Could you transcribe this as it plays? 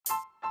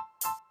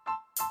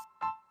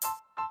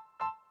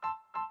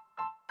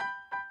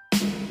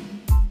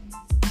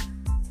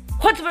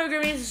What's up,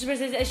 everybody? This is Super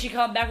Saiyan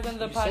SG back with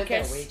another podcast. You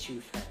said that way too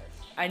fast.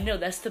 I know,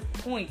 that's the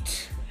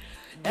point.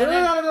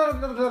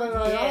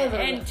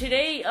 And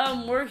today,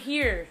 we're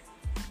here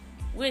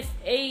with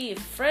a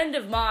friend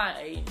of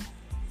mine,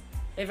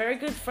 a very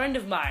good friend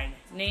of mine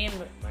named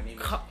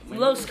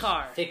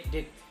Loscar. Thick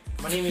Dick.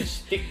 My name is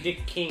Thick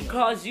Dick King.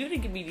 Cause you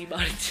didn't give me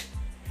demonetized.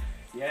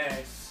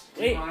 Yes.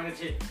 Wait,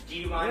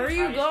 where are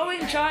you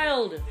going,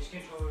 child?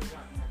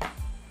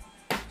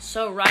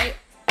 So right.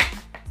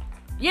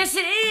 Yes,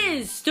 it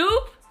is.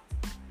 Stoop.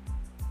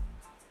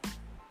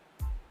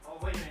 Oh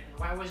wait a minute.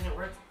 Why wasn't it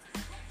working?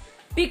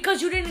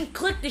 Because you didn't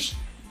click the.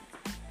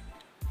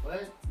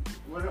 What?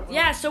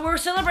 Yeah, so we're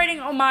celebrating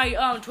on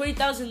my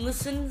 20,000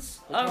 listens.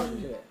 I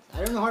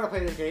don't know how to play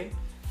this game.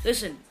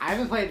 Listen, I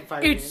haven't played in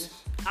 5 minutes.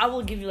 I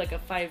will give you like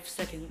a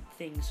 5-second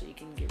thing so you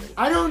can get ready.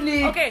 I don't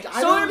need. Okay, so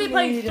we're gonna be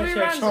playing 3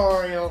 rounds.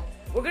 Tutorial.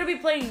 We're gonna be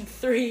playing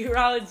 3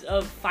 rounds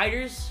of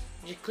fighters.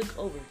 Just click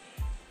over.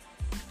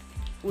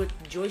 With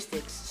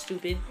joysticks,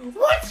 stupid.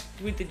 What?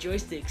 With the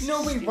joysticks.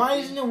 No, wait. Stupid. Why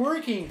isn't it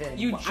working then?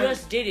 You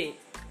just did it.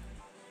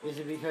 Is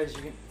it because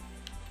you can?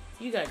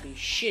 You gotta be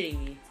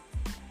shitting me.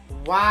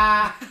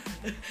 Wow.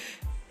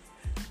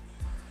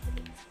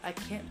 I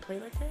can't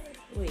play like that?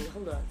 Wait,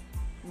 hold on.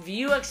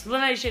 View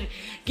explanation.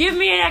 Give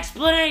me an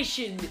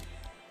explanation.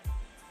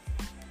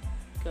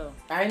 Go.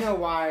 I know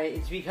why.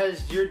 It's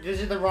because this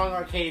is the wrong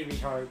arcade,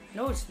 retard.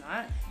 No, it's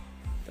not.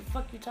 The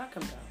fuck you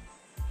talking about?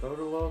 Go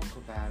to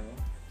local battle.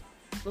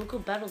 Local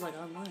battle's like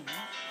online,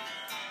 right?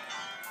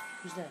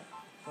 Who's that?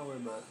 Don't worry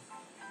about it.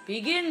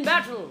 Begin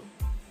battle.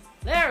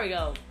 There we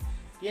go.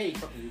 Yeah, you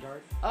fucking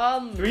retard.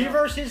 3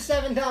 versus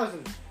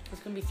 7,000.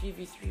 It's gonna be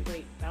 3v3.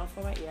 Wait, battle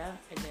format, yeah,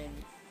 and then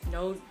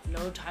no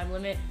time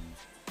limit.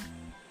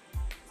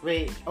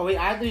 Wait, oh wait,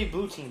 I have to be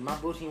blue team. My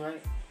blue team,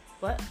 right?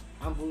 What?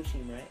 I'm blue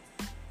team, right?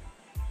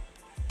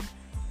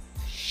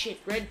 Shit,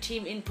 red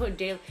team input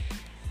daily.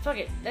 Fuck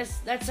it.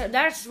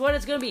 That's what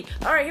it's gonna be.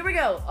 All right, here we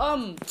go.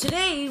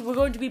 Today we're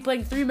going to be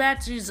playing 3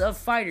 matches of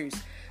fighters.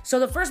 So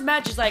the first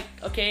match is like,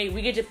 okay,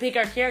 we get to pick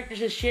our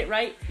characters and shit,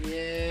 right?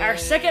 Yeah. Our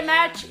second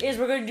match is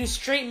we're going to do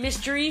straight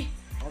mystery,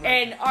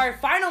 and our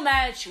final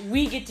match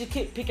we get to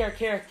pick our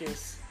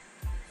characters.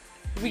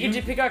 We get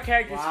to pick our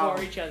characters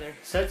for each other.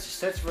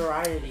 Such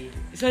variety.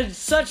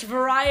 Such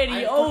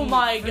variety. Oh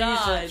my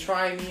god.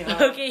 Try me,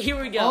 huh? Okay,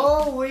 here we go.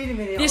 Oh wait a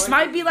minute. This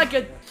might be like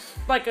a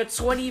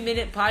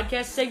 20-minute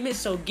podcast segment,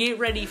 so get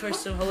ready for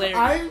some hilarity.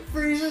 I'm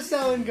Frieza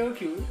selling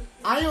Goku.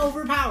 I'm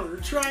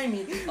overpowered. Try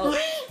me. Oh,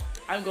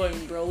 I'm going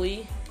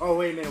Broly. Oh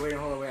wait a minute. Wait,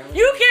 hold on. Wait.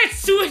 You can't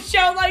switch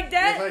out like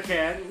that. Yes, I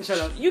can. Shut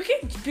up. You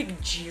can't pick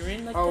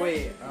Jiren like that. Oh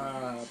wait.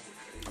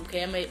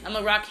 Okay, I'm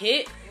a rock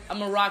hit.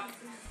 I'm a rock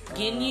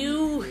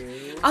Ginyu.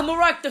 I'm a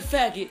rock the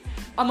faggot.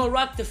 I'm a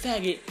rock the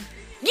faggot.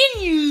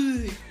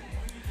 Ginyu.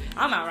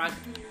 I'm a rock.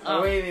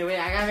 Wait.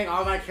 I gotta make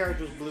all my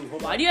characters blue.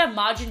 Hold Why on. do you have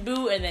Majin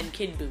Buu and then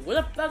Kid Buu?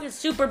 Where the fuck is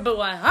Super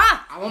Buu at,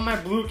 huh? I want my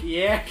blue.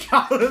 Yeah.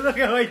 Look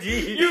at my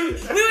D.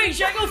 Wait,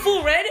 should I go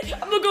full red?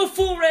 I'm gonna go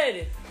full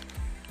red.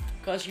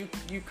 Cause you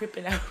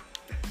crippin' out.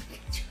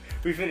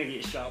 We finna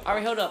get shot.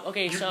 Alright, hold up.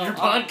 Okay, so your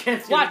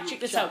podcast's watch.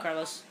 Check this out,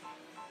 Carlos.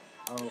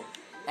 Oh,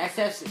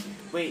 SS.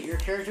 Wait, your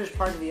character's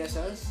part of the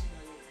SS?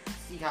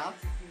 C-Cop?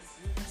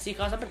 See,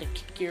 cause I'm about to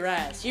kick your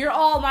ass. You're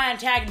all my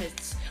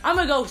antagonists. I'm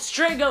gonna go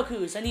straight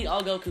Gokus. I need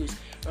all Gokus.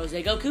 Rose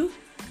Goku?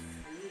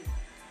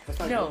 That's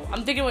not No, Goku.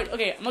 I'm thinking.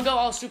 Okay, I'm gonna go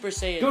all Super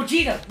Saiyan.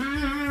 Gogeta.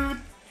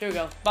 Here we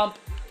go. Bump.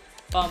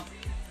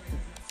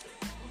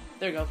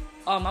 There we go.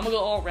 I'm gonna go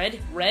all red.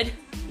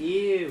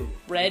 Ew.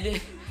 Red.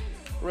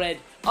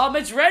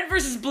 It's red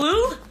versus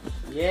blue.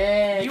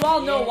 Yeah. You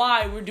all know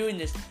why we're doing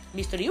this.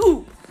 Mystery.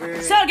 Ooh.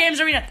 Cell Games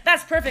Arena.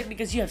 That's perfect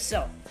because you have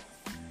Cell.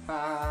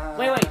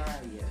 Wait.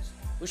 Yes.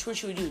 Which one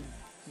should we do?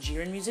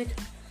 Jiren music?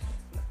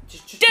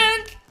 Just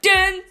Dun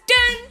dun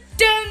dun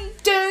dun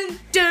dun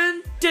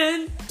dun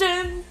dun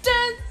dun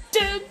dun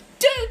dun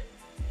dun.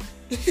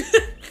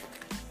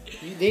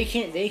 They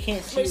can't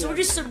see. Wait, so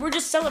we're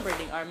just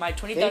celebrating my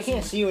 20,000. They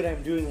can't see what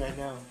I'm doing right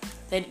now.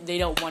 They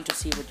don't want to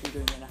see what you're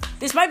doing right now.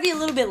 This might be a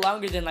little bit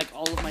longer than like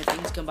all of my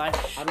things combined.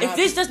 If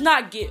this does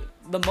not get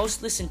the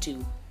most listened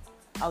to,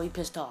 I'll be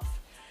pissed off.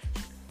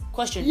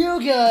 Question. You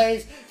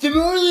guys, the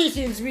more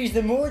listens means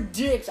the more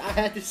dicks I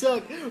have to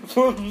suck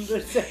from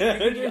the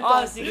You're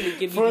honestly gonna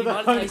give me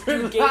demonetized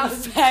through gay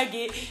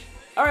faggot.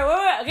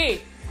 Alright,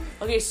 wait.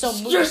 Okay, so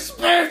Wait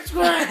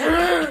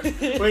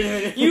a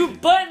minute. You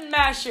button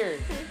masher.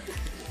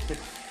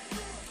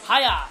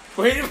 Hiya.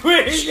 Wait,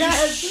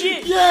 yes!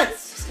 Shit.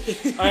 Yes!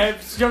 I have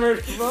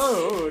discovered.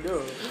 Oh,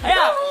 no.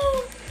 Hiya.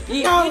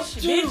 No,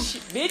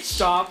 Bitch.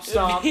 Stop.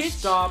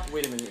 Bitch.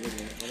 Wait a minute.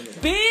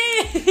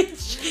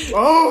 Bitch.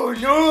 Oh,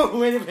 no!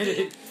 Wait a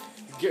minute.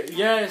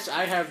 Yes,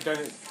 I have done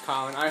it,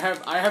 Colin. I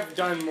have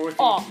done more things.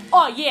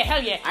 Oh, yeah,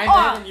 hell yeah. I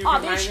haven't used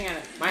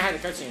bitch. mine had a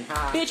cutscene.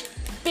 Ha. Bitch.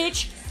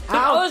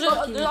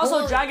 There's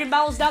also Dragon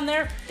Balls down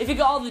there. If you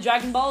got all the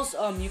Dragon Balls,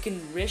 you can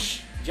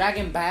rish.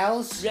 Dragon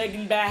Balls?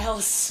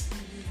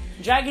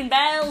 Dragon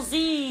Ball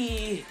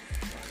Z.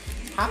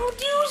 How do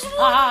you One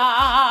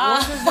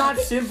Ah, does not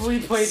simply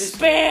play this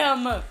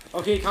spam.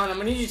 Okay, Colin, I'm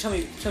gonna need you to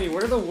tell me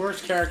what are the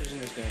worst characters in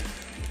this game?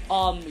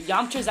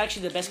 Yamcha is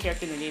actually the best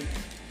character in the game.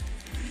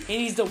 And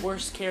he's the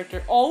worst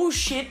character. Oh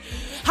shit!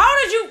 How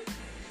did you?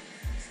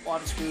 Oh,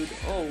 I'm screwed.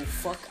 Oh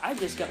fuck! I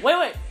just got.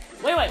 Wait!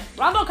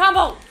 Rambo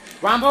combo.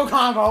 Rambo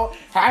combo,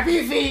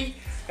 happy feet.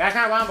 That's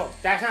not Rambo.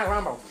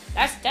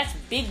 That's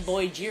big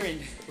boy Jiren.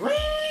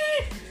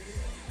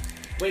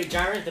 Wait,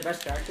 Jiren's the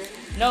best character?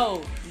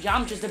 No,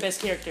 Yamcha's the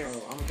best character.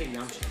 Oh, I'm gonna pick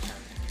Yamcha this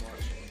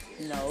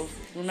time. No,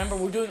 remember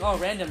we're doing all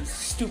random.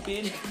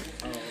 Stupid.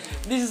 Oh.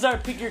 This is our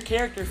pick your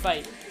character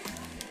fight.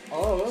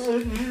 Oh,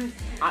 you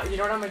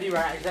know what I'm gonna do,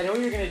 right? Because I know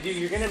what you're gonna do.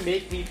 You're gonna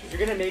make me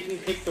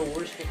pick the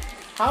worst.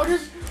 How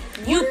does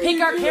You what pick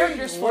are our doing?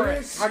 characters What for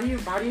is- us. How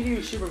do you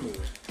do super moves?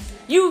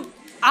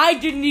 I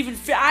haven't even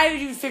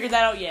figured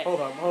that out yet.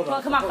 Hold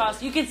on. Come on,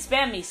 Cost. You can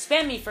spam me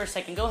for a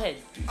second. Go ahead.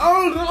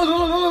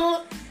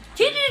 Oh,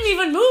 He didn't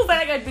even move, and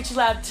I got bitch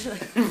slapped.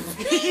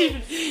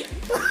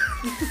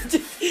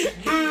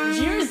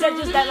 Jiren said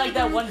just that like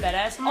that one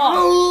badass.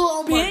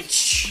 Oh,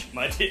 bitch!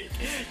 my dick.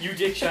 You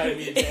dick shotted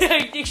me.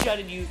 I dick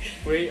shotted you.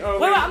 Wait, Wait, I'm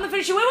gonna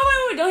finish you.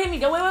 Wait! Don't hit me.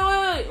 Don't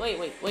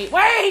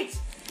wait!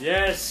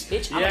 Yes.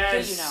 Bitch, I'm gonna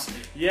kill you now.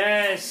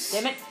 Yes.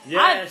 Damn it!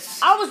 Yes.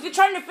 I was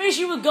trying to finish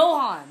you with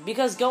Gohan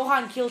because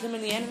Gohan killed him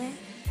in the anime.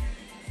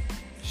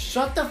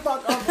 Shut the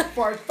fuck up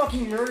before I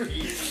fucking murder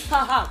you.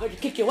 Haha, but you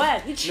kick your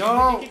ass, bitch.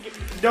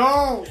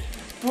 No,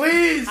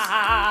 please.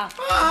 Ha.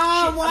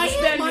 Why I'm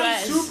spamming am your I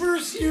ass. super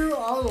serious?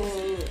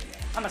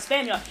 I'm a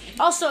spam you.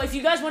 Also, if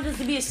you guys want this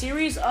to be a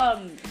series,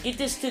 get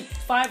this to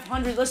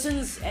 500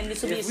 listens, and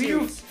this will be a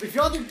series. If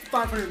y'all do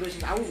 500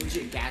 listens, I will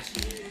legit gas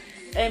you.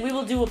 And we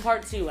will do a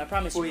part 2, I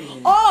promise you. Wait.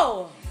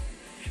 Oh!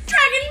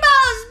 Dragon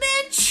Balls,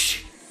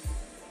 bitch!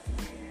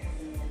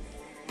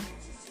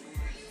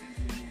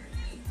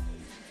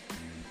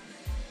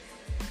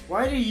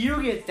 Why do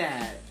you get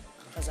that?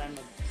 Because I'm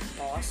a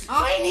boss.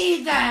 I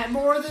need that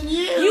more than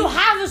you. You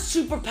have a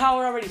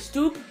superpower already,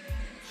 stoop.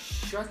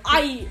 Shut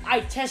the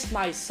I test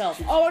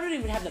myself. Oh, I don't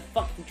even have the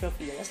fucking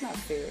trophy yet. That's not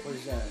fair. What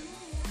is that?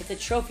 It's a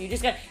trophy. You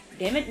just got...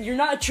 Damn it, you're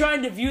not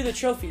trying to view the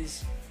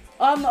trophies.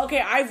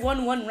 Okay, I've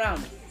won 1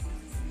 round.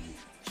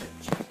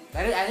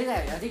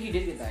 I think you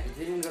did get that. It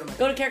didn't even go to my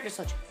Go to character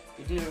selection.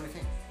 It didn't go to my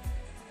thing.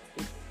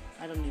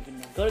 I don't even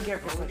know. Go to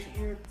character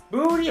selection.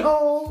 Booty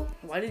hole.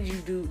 Why did you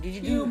do...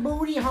 You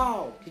booty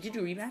hole. Did you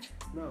do rematch?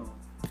 No.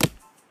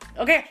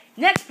 Okay,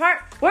 next part,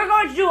 we're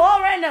going to do all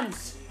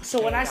randoms. So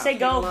when Okay, I say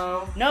now,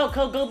 go, no,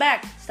 go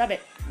back. Stop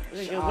it.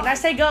 When I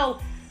say go,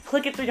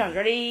 click it 3 times.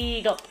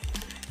 Ready, go.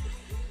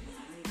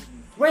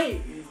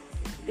 Wait.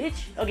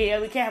 Bitch. Okay, yeah,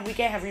 we can't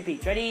have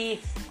repeats. Ready,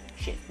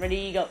 shit.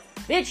 Ready, go.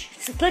 Bitch.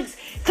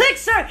 Click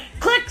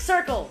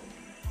circle.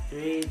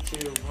 3,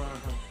 2, 1.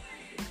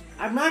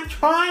 I'm not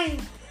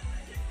trying.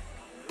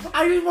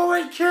 I just want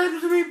my character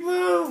to be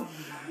blue.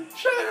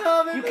 Shut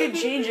up. You can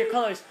change your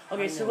colors.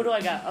 Okay, so what do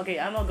I got? Okay,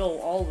 I'm gonna go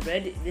all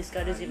red. This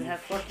guy doesn't even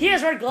have. He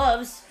has red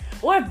gloves.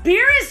 What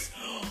Beerus?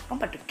 I'm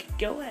about to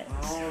kick your ass.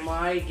 Oh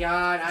my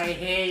god, I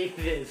hate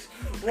this.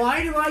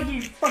 Why do I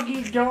keep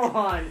fucking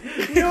Gohan?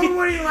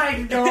 Nobody likes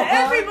Gohan.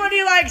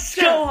 Everybody likes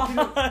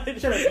Gohan.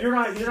 Shut up, you're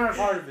not a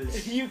part of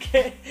this. You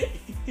can't.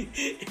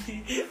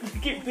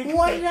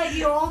 Why did I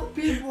get all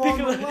the people on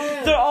the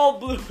list? They're all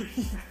blue.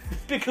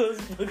 Piccolo's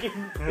fucking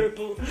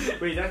purple.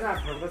 Wait, that's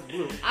not purple, that's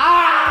blue.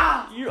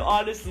 Ah! You're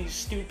honestly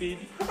stupid.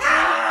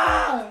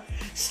 Ah!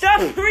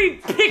 Stop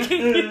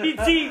re-picking your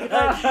team.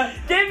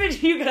 Damn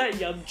it, you got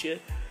Yamcha.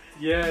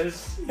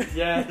 Yes.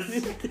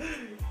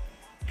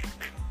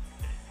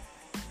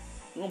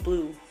 Oh,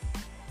 blue.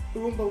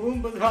 Oompa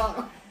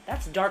Loompa.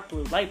 That's dark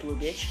blue, light blue,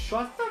 bitch.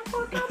 Shut the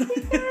fuck up.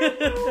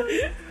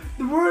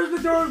 Where's the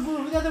dark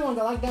blue? The other one,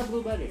 I like that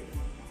blue better.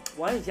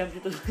 Why is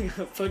Yamcha look like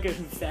a fucking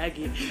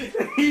faggot?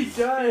 He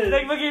does.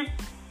 Like fucking.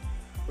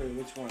 Wait,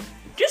 which one?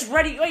 Just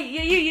ready. Wait,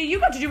 you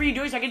got to do redo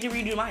yours. I get to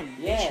redo mine.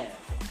 Yeah.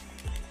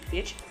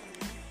 Bitch.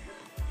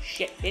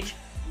 Shit, bitch.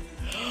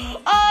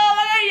 Oh,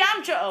 I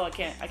got Yamcha. Oh, I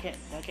can't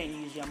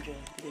use Yamcha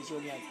because you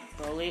already have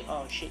Broly.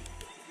 Oh shit.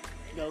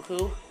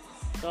 Goku.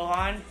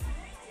 Gohan.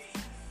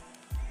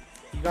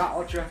 You got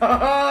Ultra.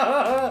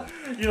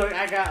 You're like,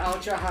 I got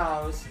Ultra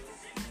House.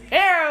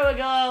 Here we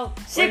go.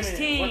 Wait a 16.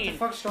 minute, what the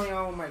fuck's going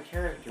on with my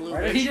character? Blue,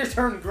 Why did bitch. he just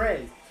turn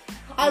gray?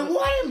 I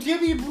want him to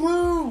be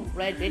blue.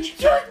 Red, bitch.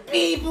 Just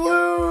be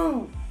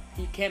blue.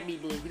 He can't be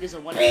blue. He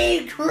doesn't want to.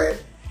 Be green.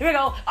 Here we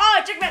go.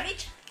 Oh, check that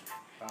bitch.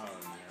 Oh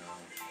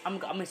no.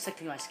 I'm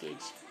selecting my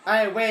skates.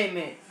 Alright, wait a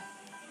minute.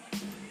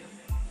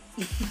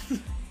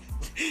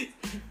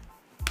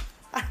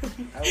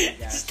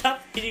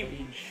 Stop hitting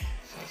me.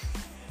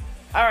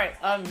 Alright,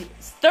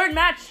 third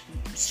match,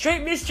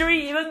 straight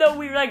mystery, even though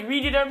we like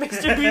redid our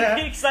mystery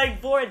picks like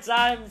 4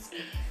 times.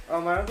 I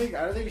don't think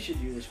we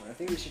should do this one. I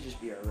think this should just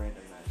be a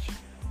random match.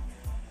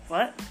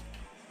 What?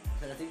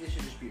 I think this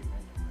should just be a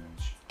random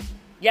match.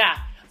 Yeah,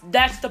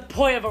 that's the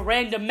point of a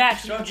random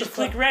match. You Shut just the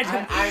click fuck-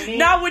 random. I mean-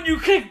 Not when you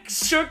click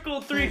circle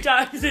 3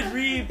 times and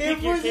re-pick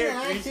It your was an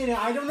characters. accident.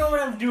 I don't know what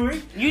I'm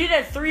doing. You did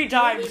that 3 Let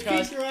times, me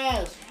cuz. kick your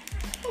ass.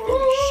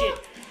 Oh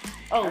shit.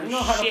 I don't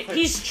know how Oh to shit. play.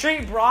 He's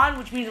straight brawn,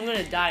 which means I'm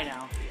gonna die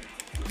now.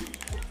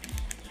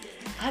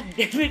 God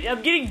damn it,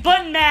 I'm getting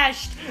button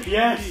mashed.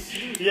 Yes,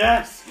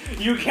 yes.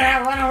 You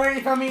can't run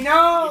away from me,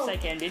 no! Yes, I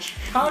can, bitch.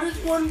 How does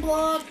one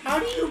block? How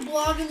do you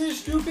block in this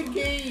stupid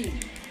game?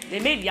 They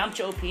made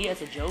Yamcha OP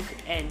as a joke,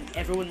 and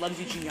everyone loves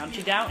using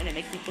Yamcha now, and it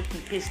makes me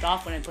fucking pissed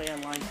off when I play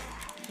online.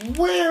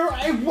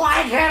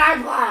 Why can't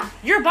I block?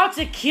 You're about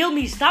to kill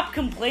me. Stop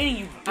complaining,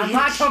 you bitch. I'm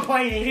not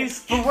complaining,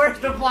 but where's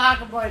the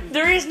block button?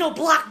 There is no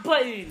block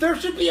button. There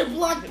should be a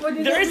block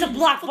button. There is a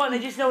block button. I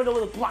just don't know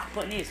what the block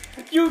button is.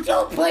 You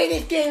don't play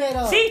this game at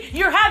all. See,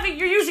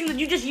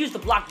 you just used the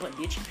block button,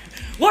 bitch.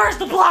 Where's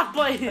the block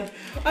button?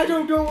 I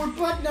don't know what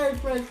button I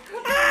press.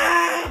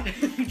 Ah!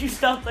 Could you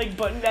stop like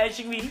button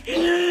mashing me?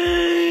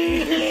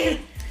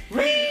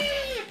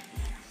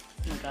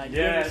 Oh my god,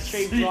 you're a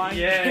straight blonde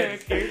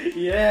character.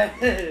 Yes.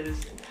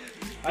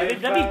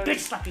 Let me bitch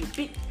slap you.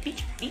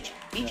 Beach.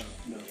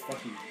 No, fuck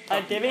you.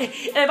 Damn it.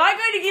 Am I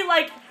going to get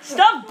like,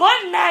 stop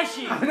button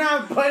mashing? I'm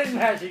not button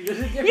mashing. There's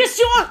a difference. Yes,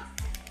 you are.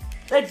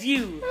 That's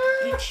you,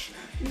 bitch.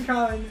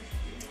 Colin.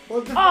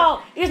 What the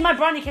Oh, here's my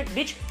brownie character,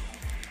 bitch.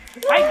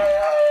 Fight me.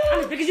 I'm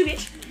as big as you,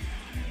 bitch.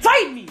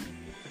 Fight me.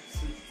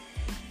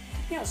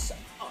 Yes.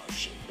 Oh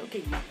shit.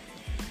 Okay.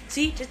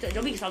 See, just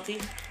don't be salty.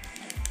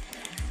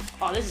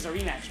 Oh, this is a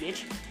rematch,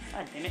 bitch.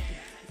 God damn it.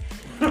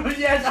 fuck?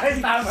 Yes, I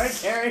found my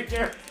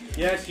character.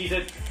 Yes, he's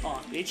a...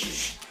 Oh,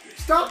 bitch.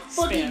 Stop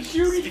fucking Spam.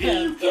 shooting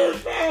me, you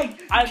douchebag!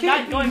 I'm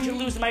not going to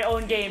lose my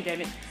own game,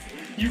 damn it.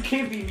 You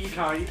can't beat me,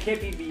 Colin. You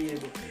can't beat me in,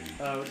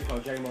 what's it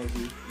called, Dragon Ball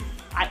Z.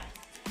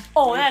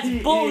 Oh, that's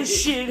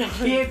bullshit. You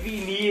can't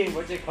beat me in,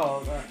 what's it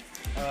called,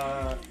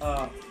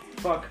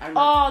 fuck, I'm...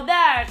 Oh,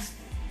 that's...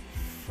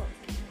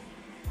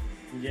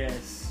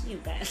 Yes. You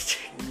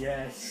bastard.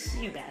 Yes.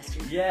 You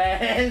bastard.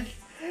 Yes.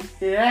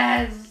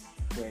 Yes.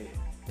 Wait,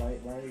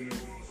 why are you...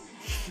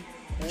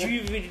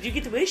 Did you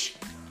get the wish?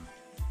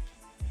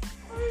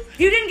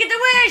 You didn't get the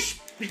wish!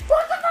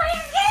 What the fuck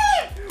is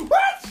this?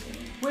 What?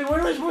 Wait, what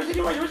am I supposed to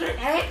do? Am I supposed to hit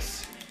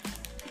X?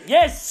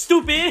 Yes,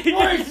 stupid!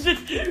 What?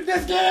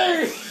 That's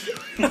gay!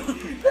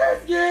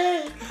 That's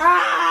gay!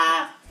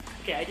 Ah!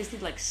 Okay, I just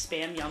need like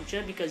spam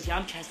Yamcha because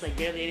Yamcha has like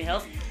barely any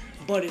health,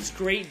 but it's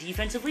great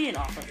defensively and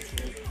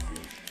offensively.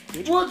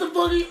 What the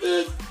fuck is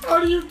this? How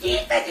do you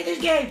defense in this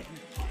game?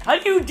 How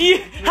do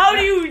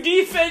you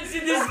defense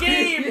in this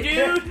game,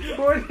 dude?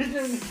 What is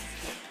it?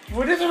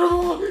 What is it?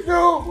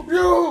 No!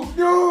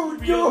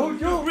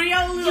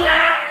 Real.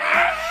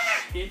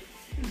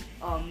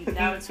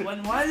 Now it's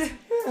 1-1.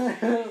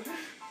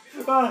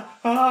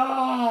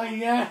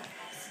 Yeah.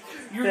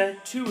 You're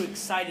too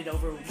excited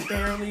over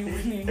barely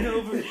winning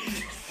over.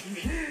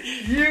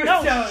 You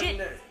No, don't shit.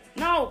 know.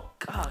 No.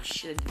 Oh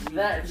shit.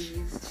 That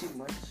means too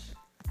much.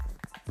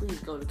 Please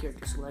go to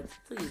character select.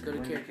 Please go to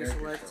character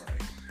select.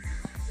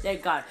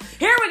 Thank God.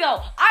 Here we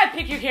go. I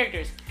pick your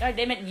characters. God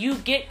damn it. You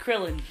get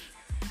Krillin.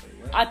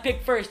 Wait, I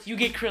pick first. You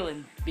get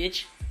Krillin,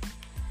 bitch.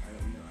 I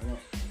don't know.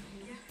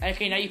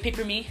 Okay, now you pick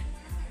for me.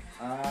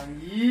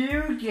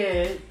 You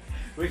get...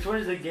 Which one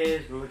is the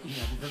gayest? We're looking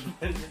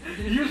at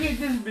You get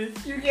this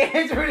bitch. You get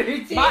Android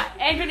 18.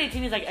 Android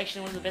 18 is like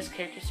actually one of the best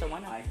characters, so why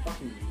not? I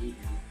fucking hate you.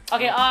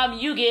 Okay,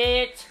 you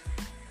get...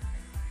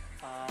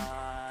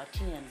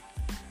 Tien.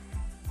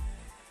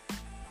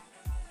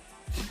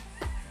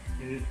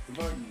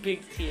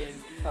 Big Tien.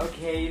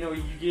 Okay,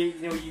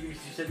 you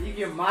said you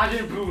get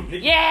Majin Buu.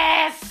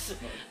 Yes!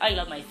 I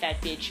love my fat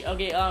bitch.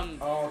 Okay,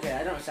 Oh, okay,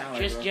 I don't sound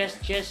like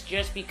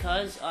just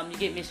because, you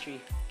get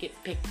mystery.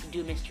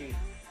 Do mystery.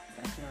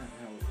 That's not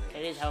how it works.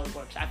 That is how it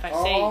works. If I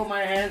Oh, say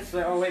my hand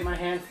slid. Oh, wait, my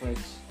hand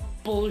slips.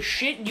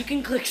 bullshit, you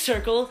can click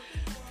circle.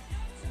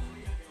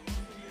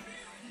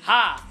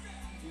 Ha!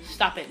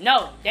 Stop it.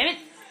 No, damn it.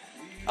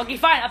 Okay,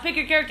 fine. I'll pick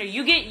your character.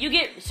 You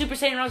get Super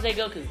Saiyan Rose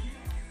Goku.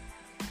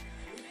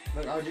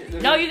 Look,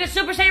 No, you get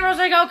Super Saiyan Rose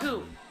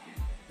Goku.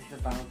 It's the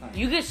final time.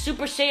 You get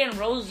Super Saiyan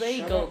Rose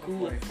Shut up Goku.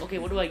 before I- Okay,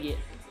 what do I get?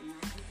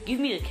 Give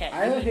me the cat.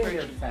 I Give don't me think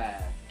you're Persian.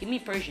 fat. Give me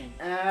Persian.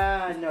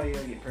 No, you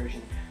don't get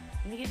Persian.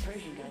 Let me get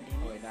Persian, Oh,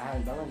 goddammit. wait,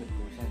 that one's a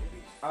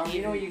percentage.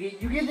 You know what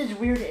you get this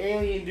weird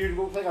alien dude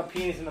who looks like a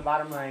penis in the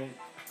bottom right.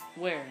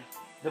 Where?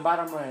 The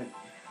bottom right.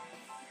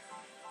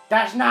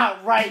 That's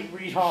not right,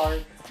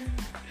 retard.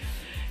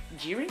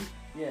 Jiren?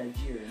 Yeah,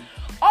 Jiren.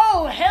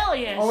 Oh, hell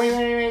yes! Oh,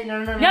 wait,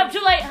 no. No,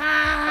 too late!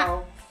 Ah!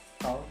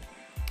 Oh.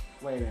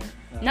 Wait a minute.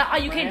 No,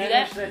 you can't do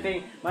that.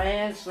 Slipping. My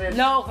hand slipped.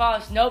 No,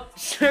 cause nope.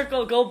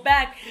 Circle, go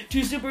back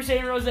to Super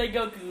Saiyan Rose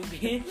Goku,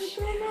 bitch.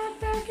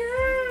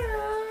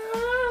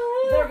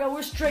 There we go.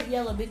 We're straight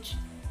yellow, bitch.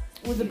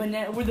 We're the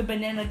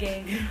banana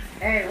gang.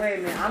 Hey, wait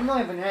a minute. I'm the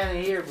only banana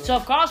here, bro. So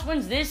if Cross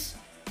wins this,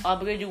 we're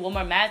gonna do one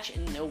more match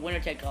and no winner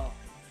take all.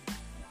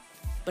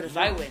 But if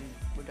I win,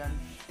 we're done.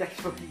 That's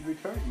fucking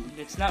retarded.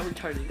 It's not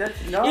retarded.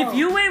 No. If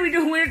you win, we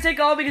do winner take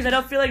all because I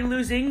don't feel like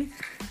losing.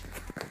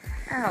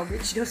 Ow,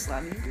 bitch, don't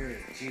slap me. You're a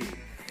G.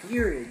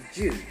 You're a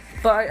Jew.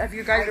 But if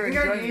you guys are I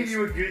enjoying gave this,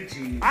 you a good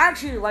G. I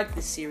actually like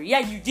this series. Yeah,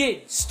 you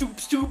did. Stoop.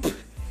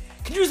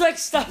 Can you just like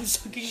stop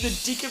sucking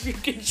the dick of your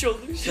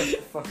controller? Shut the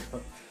fuck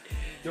up.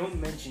 Don't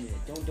mention it.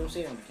 Don't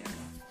say it on the camera.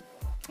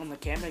 On the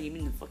camera? You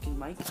mean the fucking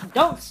mic?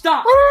 Don't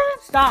stop!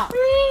 Stop!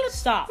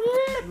 Stop!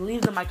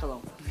 Leave the mic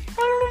alone.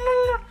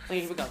 Okay,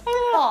 here we go.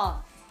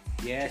 Oh.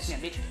 Yes. Yeah,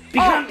 bitch.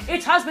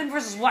 It's husband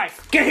versus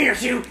wife. Get here,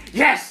 Sue!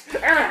 Yes!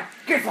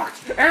 Get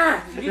fucked!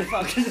 Get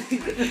fucked.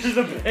 This is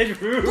the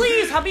bedroom.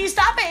 Please, hubby,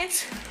 stop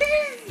it!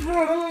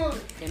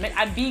 Damn it,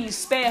 I'm being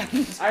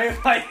spammed. I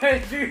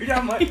figured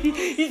out my...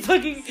 he's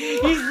literally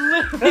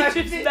just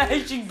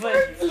smashing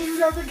buttons.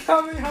 You have to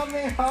come and help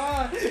me,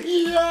 huh?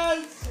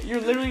 Yes! You're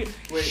literally...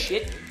 Wait.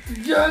 Shit.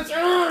 Yes!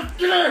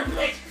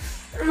 Get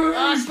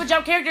here, Switch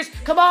out characters.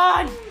 Come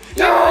on!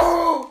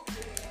 No!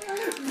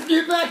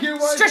 Get back here,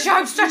 one. Stretch your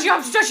arms, stretch your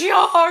arms, stretch your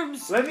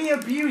arms! Let me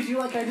abuse you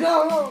like I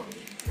know.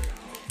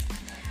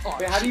 Oh,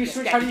 wait, how do you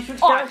switch? Daddy. How do you switch?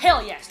 Oh, characters?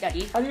 hell yes,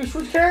 daddy. How do you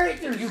switch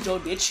characters? You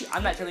don't, bitch.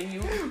 I'm not telling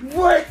you.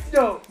 What?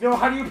 No.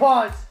 How do you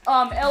pause?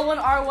 L1,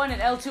 R1, and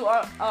L2,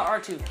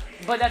 R2.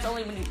 But that's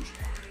only when you...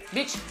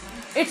 Bitch,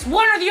 it's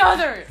one or the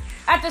other!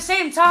 At the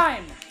same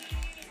time!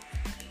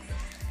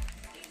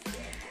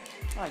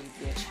 Oh, you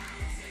bitch.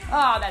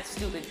 Oh, that's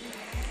stupid.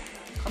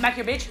 Come back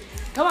here, bitch.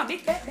 Come on,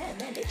 bitch. Bad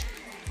bitch.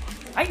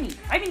 Fight me,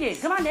 Dad.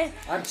 Come on, Dad.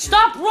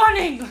 Stop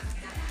running!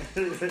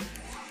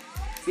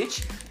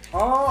 Bitch.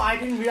 Oh, I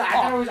didn't realize.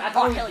 I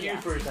thought it was hell you yeah.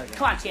 for a second.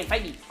 Come on, Stan,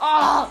 fight me.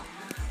 Oh!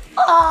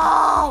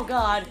 Oh,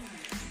 God.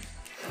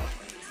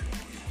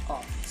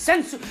 Oh,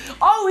 Sensu.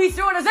 Oh, he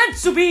threw in a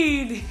Sensu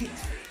bean!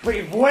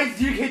 Wait, what?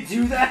 You can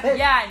do that?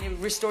 Yeah, and it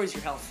restores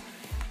your health.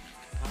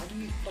 How do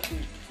you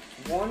fucking...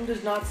 One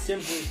does not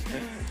simply...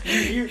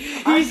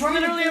 He's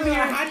literally over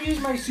here. How do you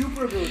use my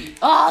super ability?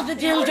 Oh, the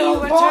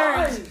dildo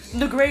returns. Pause?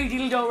 The gray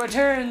dildo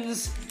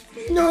returns.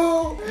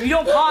 No! You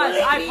don't pause.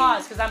 I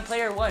pause because I'm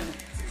player 1.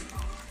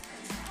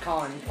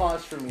 Colin,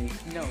 pause for me.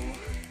 No.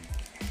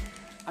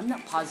 I'm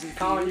not pausing.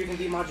 Colin, you can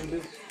be Majin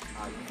Buu.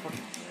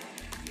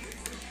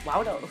 Why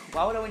would I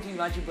want to be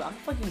Majin Buu? I'm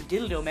fucking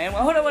dildo, man.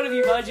 Why would I want to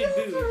be Majin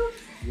Buu?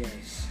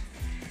 Yes.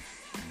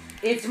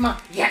 It's my...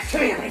 Yes,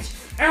 come here, bitch!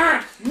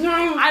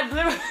 No! I'm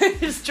literally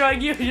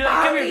destroying you. You're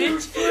like, come here,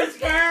 bitch.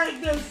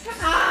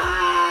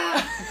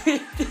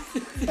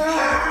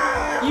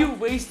 You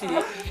wasted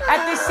it.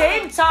 At the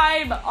same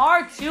time,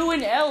 R2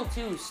 and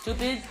L2,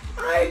 stupid.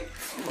 I'm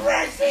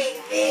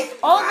pressing this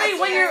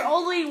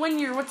Only when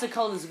your what's it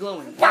called is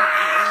glowing.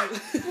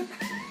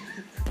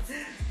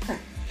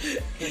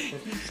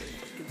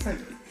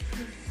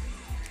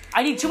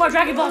 I need 2 more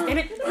Dragon Balls, damn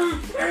it!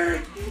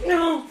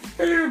 No!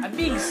 I'm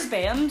being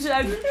spammed.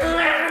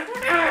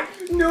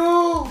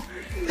 No!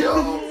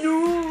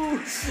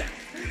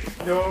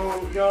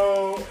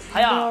 No!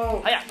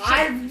 Hiya!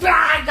 I'm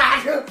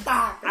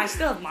I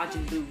still have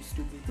Majin Buu,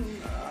 stupid.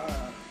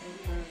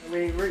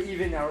 Wait, we're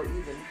even now. We're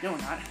even. No, we're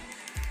not.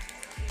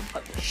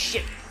 Oh,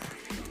 shit.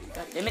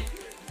 God damn it.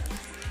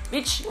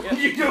 Bitch.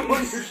 You don't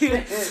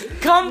understand.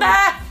 Come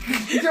back!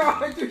 You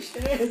don't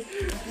understand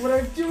what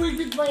I'm doing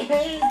with my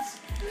hands.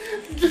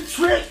 The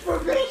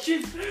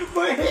transformations,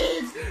 my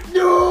hands.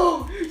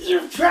 No,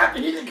 you've trapped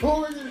me in the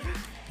corner.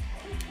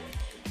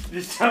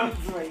 This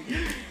sounds like.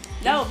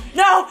 No!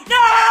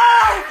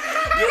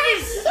 You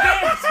just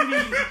spammed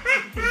me!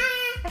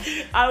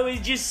 I was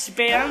just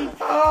spammed.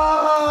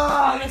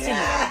 Oh, Listen.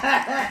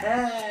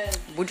 yes.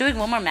 We're doing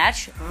one more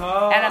match, and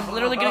I'm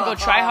literally gonna go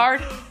try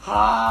hard.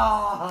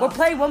 We're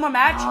playing one more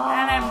match,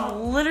 and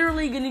I'm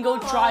literally gonna go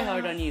try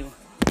hard on you.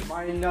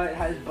 My nut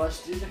has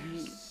busted.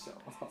 So.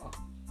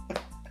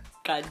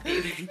 God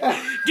damn it.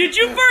 Did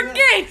you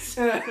forget?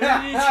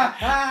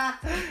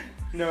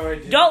 No, I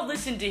didn't. Don't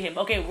listen to him.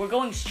 Okay, we're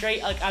going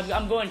straight. Like,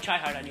 I'm going try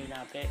hard on you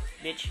now,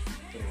 bitch.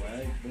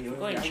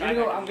 Wait,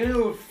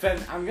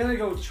 I'm gonna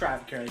go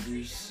trap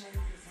characters.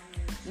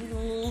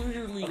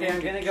 Literally. Okay,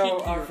 I'm gonna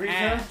go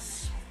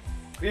Frieza.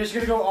 We're just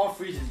gonna go all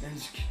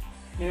Friezas.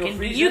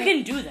 You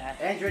can do that.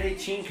 Android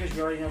 18 because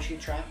we already know she can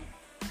trap.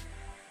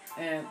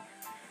 And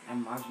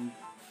I'm Majin.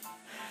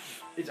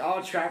 It's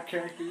all trap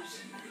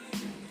characters.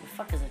 The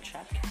fuck is a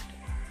trap character?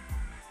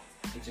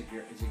 It's a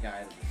girl. It's a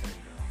guy that's a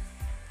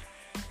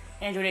girl.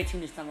 Android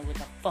 18 is not like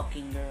a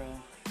fucking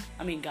girl.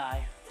 I mean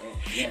guy.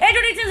 Yeah.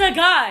 Android 18 is a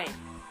guy!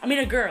 I mean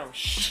a girl.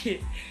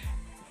 Shit.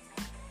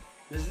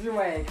 This is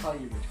why I call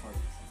you retarded.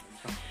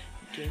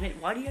 Damn it,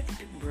 why do you have to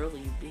pick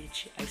Broly, you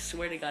bitch? I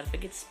swear to God, if I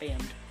get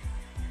spammed.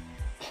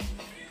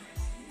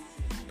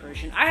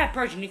 Persian. I have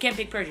Persian. You can't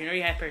pick Persian. Or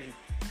you have Persian.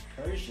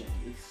 Persian.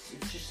 It's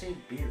just say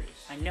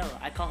Beerus. I know.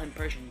 I call him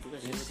Persian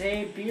because Just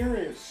say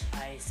Beerus.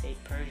 I say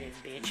Persian,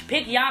 bitch.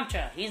 Pick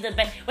Yamcha. He's the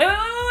best. Wait.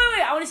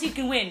 I want to see if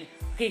you can win.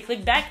 Okay,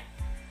 click back.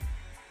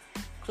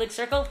 Click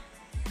circle.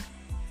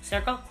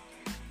 Circle.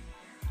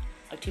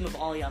 A team of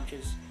all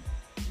Yamchas.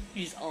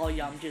 Use all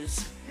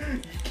Yamchas.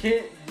 You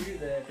can't do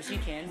that. Yes, you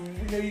can.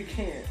 No, you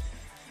can't.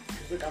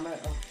 Look, I'm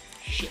at.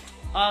 Shit.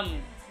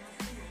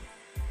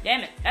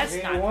 Damn it. That's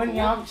Okay, not one cool.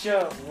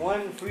 Yamcha,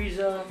 one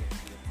Frieza.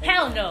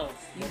 Hell no.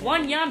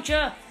 One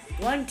Yamcha,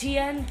 one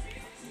Tien,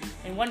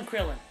 and one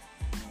Krillin.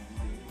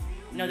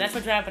 No, that's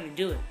what's happening to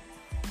do it.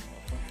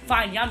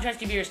 Fine, Yamcha has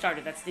to be your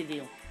starter. That's the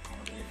deal.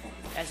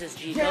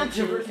 SSG.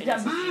 Yamcha versus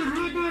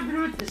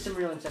Yamcha. This is some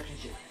real Inception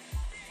shit.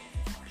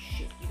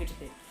 shit. You get to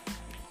pick.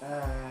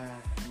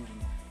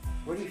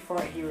 What do you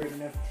fight here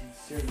enough to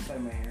serve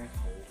inside my asshole?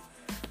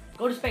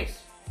 Go to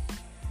space.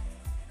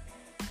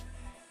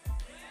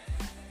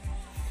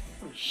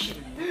 Oh shit.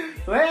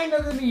 Land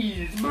of the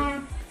knees.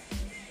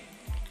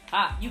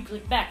 Ah, you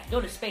click back.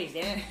 Go to space,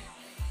 damn it.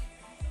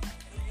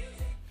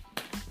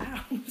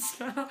 Ow,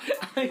 stop.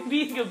 I'm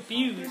being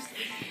abused.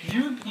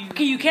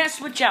 Okay, you can't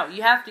switch out.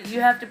 You have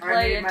to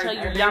play until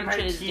your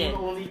Yamcha is dead.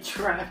 Only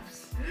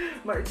traps.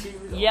 My team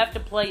is You have to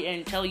play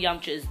until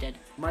Yamcha is dead.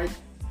 Wait,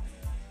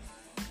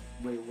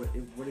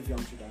 what if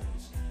Yamcha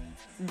dies?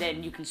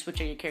 Then you can switch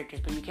out your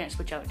characters, but you can't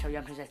switch out until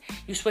Yamcha is dead.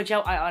 You switch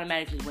out, I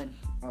automatically win.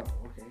 Oh,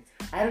 okay.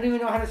 I don't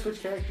even know how to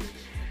switch characters.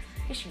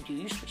 Yes, you do.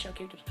 You switch out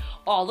characters.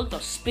 Oh, look at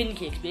those spin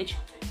kicks, bitch.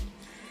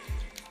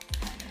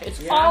 It's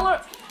Yeah. all...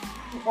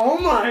 Oh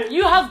my!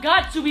 You have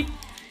got to be...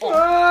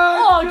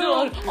 Oh,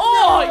 dude.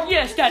 Oh,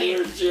 yes, daddy.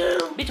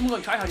 Bitch, I'm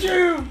going to try hard.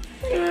 Dude!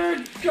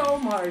 Oh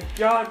my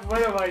god,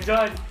 what have I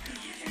done?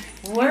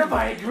 What have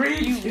I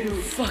agreed You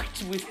to?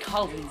 fucked with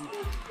Colin.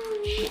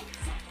 Shit.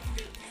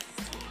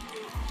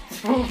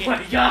 Oh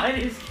my god,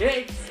 his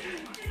kicks!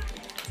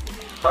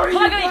 How do you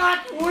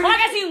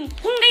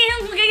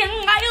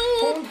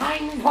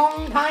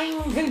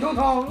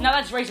Pong Now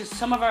that's racist.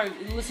 Some of our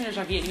listeners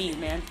are Vietnamese,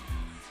 man.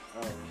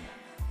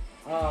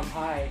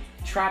 Hi.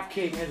 Trap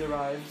King has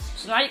arrived.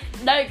 So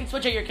now you can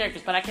switch out your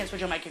characters, but I can't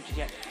switch out my characters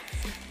yet.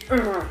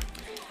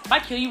 If I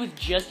kill you with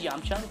just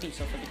Yamcha, I'll be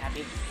so fucking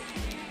happy.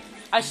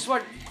 I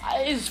swear,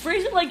 is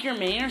Frieza like your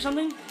main or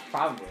something?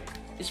 Probably.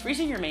 Is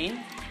Frieza your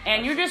main?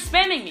 And you're just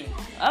spamming me.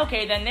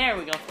 Okay, then there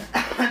we go.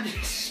 I'm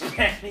just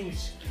spamming.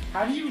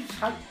 How do you...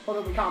 hold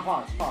on, we can't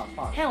pause.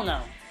 Hell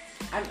no.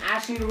 I'm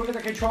asking you to look at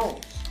the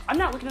controls. I'm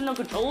not looking at no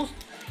controls.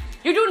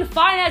 You're doing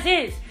fine as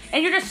is,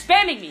 and you're just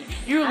spamming me.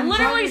 You're I'm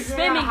literally trying to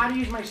figure out spamming. how to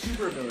use my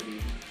super ability.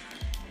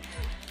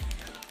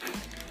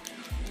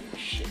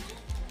 Shit.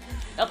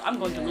 Nope, I'm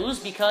going to lose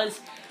because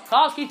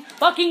Carlos keeps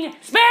fucking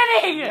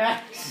spamming!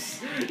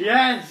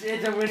 Yes,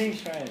 it's a winning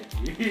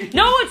strategy.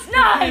 No, it's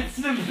not! It's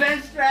the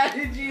best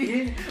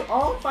strategy in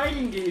all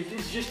fighting games.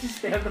 It's just to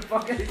spam the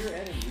fuck out of your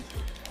enemies.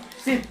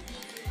 Sim.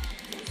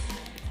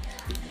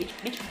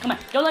 Bitch, come on.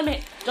 Don't let me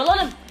hit. Don't let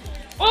him.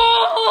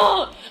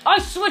 Oh! I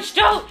switched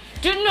out!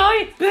 Didn't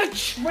I,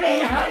 bitch?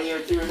 Wait, how do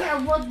you do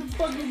that? What the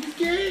fuck is this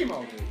game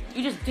over?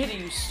 You just did it,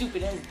 you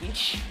stupid ass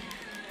bitch.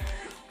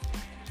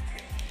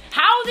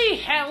 How the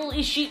hell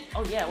is she...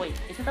 Oh, yeah, wait.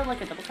 Isn't that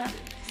like a double tap?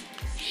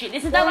 Shit,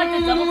 isn't that like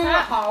a double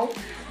tap? Hulk.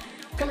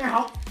 Come here,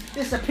 Hulk.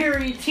 This is a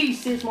period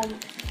T-sis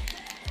moment.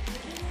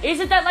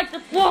 Isn't that like the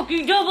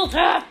fucking double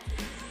tap?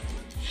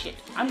 Shit,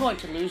 I'm going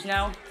to lose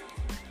now.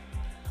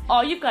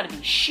 Oh, you've got to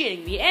be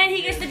shitting me. And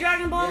he gets the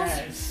Dragon Balls?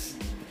 Yes.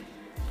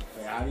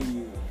 Wait, how do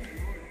you...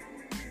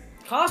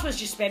 Carlos was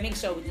just spamming,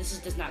 so this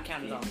does not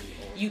count at all.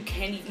 You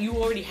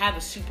already have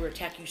a super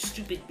attack, you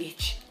stupid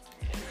bitch.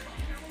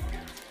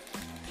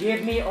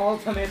 Give me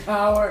ultimate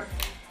power.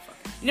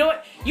 You know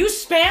what? You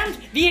spammed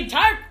the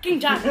entire fucking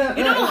time.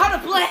 You don't know how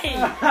to play.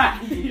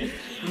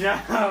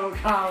 No,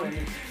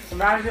 Colin.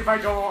 Imagine if I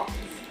go...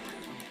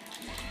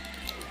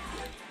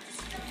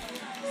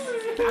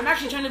 I'm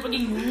actually trying to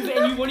fucking move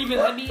and you won't even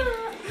let me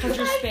because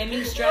you're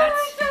spamming strats.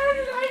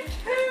 I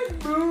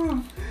can't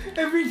move.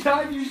 Every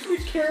time you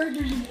switch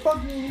characters, you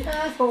fucking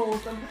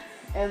assholes.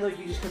 And look,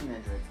 you just couldn't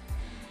enter it.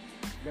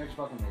 You guys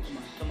fucking lose.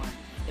 Come on.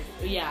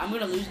 Yeah, I'm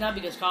gonna lose now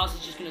because Carlos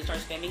is just gonna start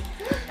spamming.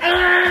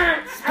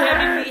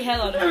 Spamming the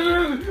hell out of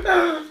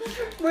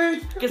me.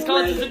 Wait. Because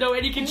Carlos doesn't know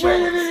any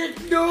controls. Wait a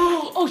minute.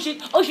 No. Oh shit,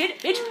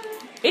 bitch.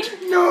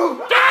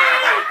 No.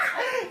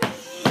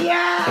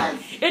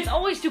 Yes. It's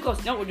always too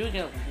close. No, we're doing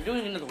another one. We're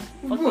doing another one.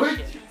 Fuck What?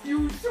 this shit.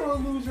 You sore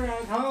loser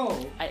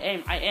asshole. I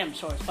am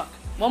sore as fuck.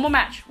 One more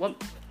match. One.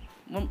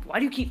 Why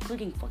do you keep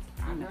clicking fucking?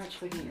 I'm not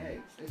clicking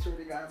eggs. I swear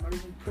to God, I'm not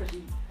even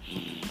pussy.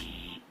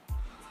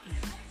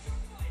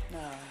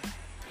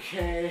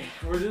 Okay,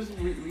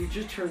 we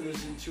just turned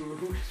this into a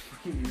who's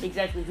fucking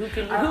Exactly. Who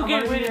can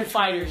win in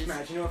fighters?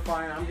 Match. You know what?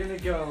 Fine. I'm gonna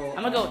go.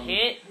 I'm gonna go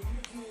hit.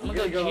 I'm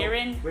gonna go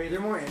Jiren. Wait, there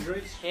are more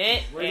androids.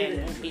 Hit Where are the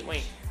and androids?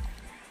 wait.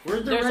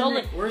 Where's the There's redneck?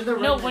 only Where's the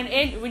no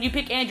redneck? when you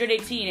pick Android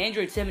 18,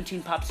 Android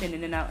 17 pops in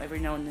and out every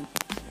now and then.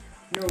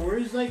 No,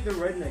 where's like the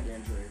redneck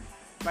android?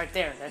 Right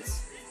there.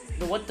 That's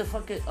the what the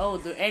fuck is? Oh,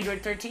 the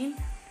Android 13.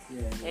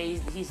 Yeah. Yeah,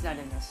 he's not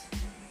in this.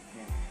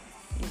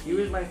 Yeah. He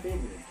was my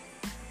favorite.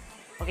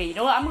 Okay, you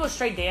know what? I'm gonna go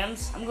straight damage.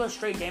 I'm gonna go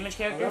straight damage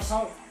characters.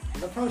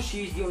 That's how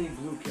she's the only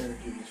blue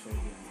character in this fight.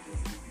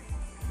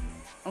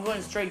 I'm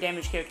going straight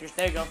damage characters.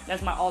 There you go.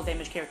 That's my all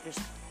damage characters.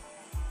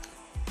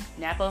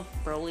 Nappa,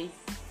 Broly,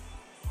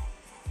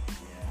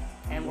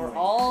 Yeah. and we're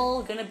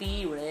all gonna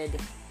be red.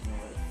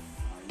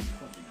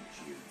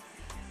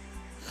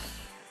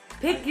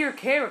 Pick your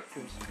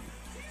characters.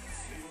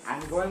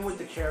 I'm going with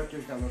the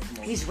characters that look the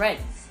most. He's red.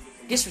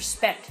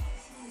 Disrespect.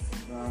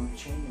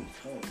 Changing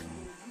color.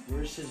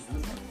 Where's his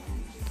blue color?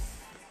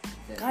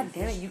 God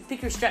damn it, you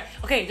pick your strat.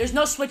 Okay, there's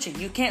no switching.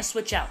 You can't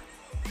switch out.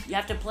 You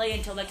have to play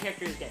until that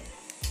character is dead.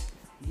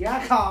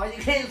 Yeah, Carl,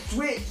 you can't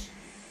switch.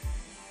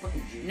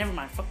 Fucking G. Never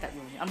mind, fuck that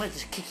movie. I'm gonna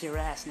just kick your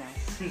ass now.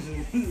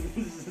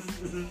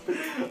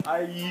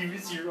 I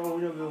use your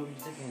own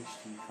abilities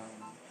against you, Kyle.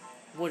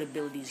 What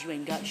abilities? You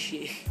ain't got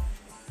shit.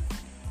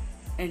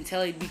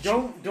 Until he beat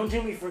Don't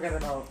tell me you forgot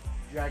about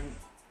Dragon.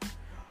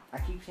 I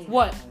keep saying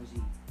What? Dragon Ball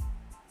Z.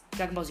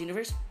 Dragon Ball Z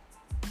Universe?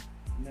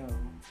 No.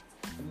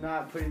 I'm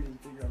not putting the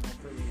finger on my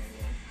pretty anyway.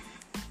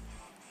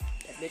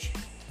 That bitch.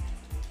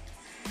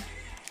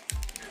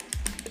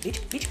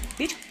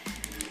 Bitch.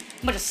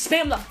 I'm gonna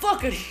spam the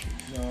fuck out of you.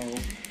 No.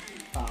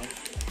 Foul.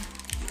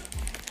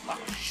 Oh,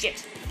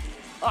 shit.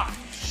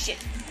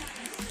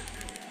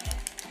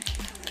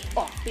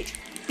 Oh,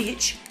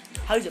 bitch.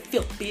 How does it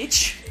feel,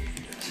 bitch?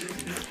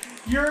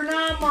 You're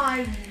not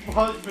my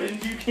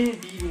husband. You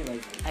can't beat me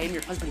like that. I am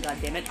your husband,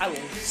 goddammit. I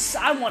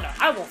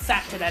will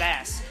factor that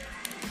ass.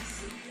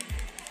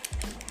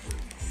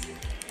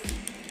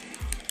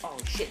 Oh,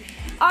 shit.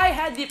 I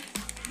had the...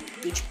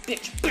 Bitch.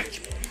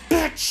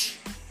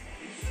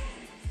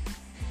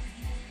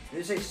 Did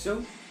it say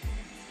so?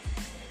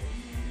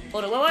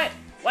 Hold on,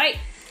 wait.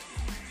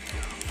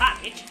 Ah,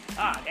 bitch.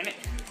 Ah, damn it.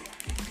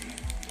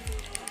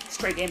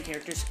 Straight game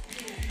characters.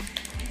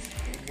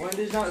 One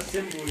does not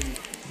simply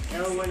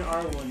L1,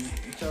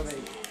 R1 until they...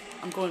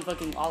 I'm going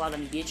fucking all out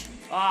on you, bitch.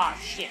 Ah,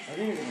 shit. I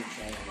think you're gonna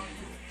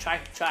try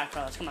it. Try,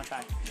 Carlos. Come on,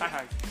 try. Try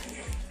hard.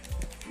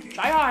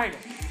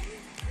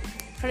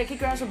 Try to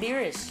kick your ass with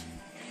Beerus.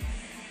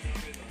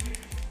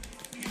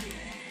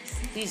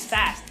 He's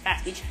fast,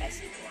 bitch.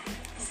 Fast.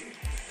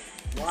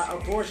 Why?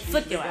 Of course,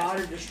 Flick your God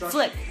ass. of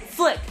destruction.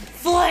 Flick.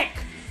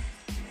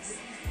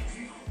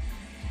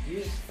 You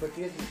just flick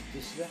it.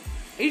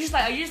 Are you just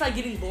like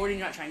getting bored and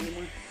you're not trying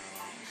anymore?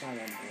 It's not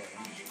that important.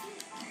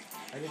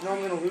 I just know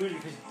I'm gonna lose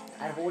because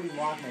I've already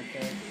lost my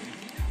character.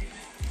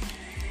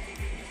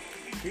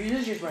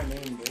 Frieza's just my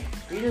main, bro.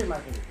 Frieza's my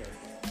favorite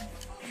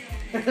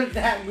character.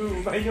 That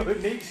move, I know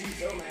it makes you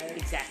so mad.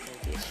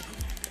 Exactly, bitch.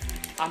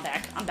 I'm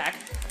back.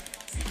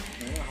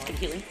 Get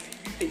healing.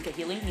 He's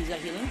got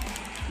healing.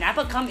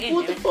 Nappa, come in.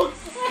 What the fuck?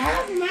 I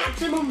have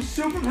maximum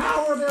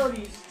superpower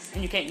abilities.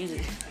 And you can't use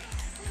it.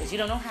 Because you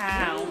don't know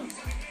how.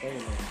 Wait a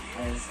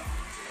minute.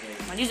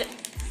 Come on, use it.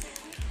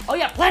 Oh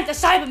yeah, plant the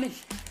Cyberman.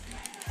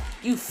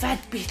 You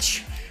fat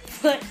bitch.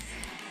 But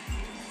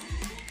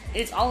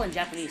it's all in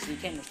Japanese, so you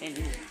can't understand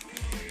it.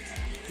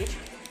 Bitch.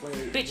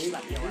 Bitch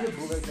slap your ass.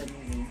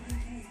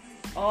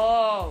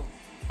 Oh,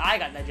 I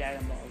got the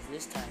Dragon Balls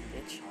this time,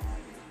 bitch.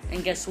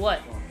 And guess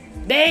what?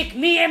 Make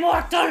me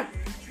immortal!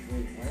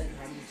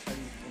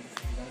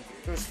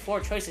 There's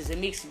 4 choices. It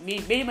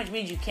pretty much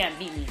means you can't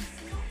beat me.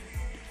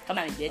 Come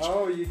at me, bitch.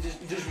 Oh, you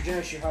just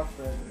regenerate your health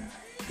forever.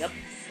 Yep.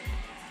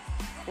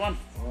 Come on.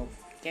 Well,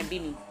 Can't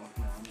beat me.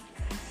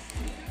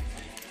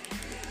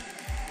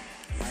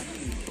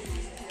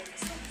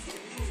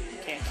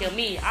 Can't kill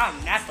me.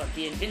 I'm Nappa,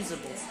 the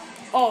invincible.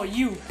 Oh,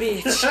 you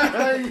bitch.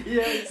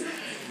 Yes.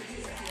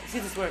 See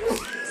if this works.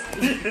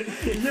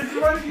 You're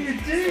trying to be a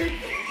dick.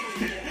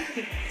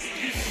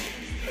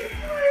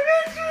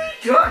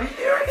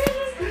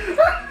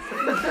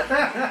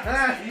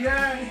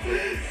 Yes.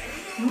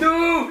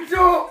 No,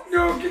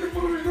 get the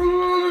phone.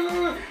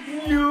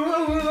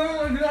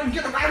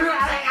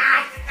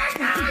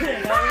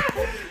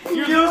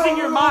 You're losing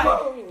your mind,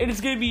 and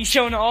it's gonna be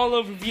shown all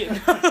over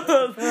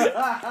Vietnam.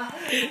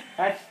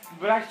 That's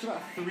about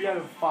 3 out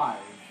of 5.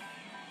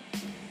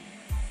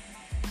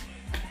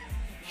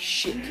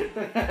 Shit.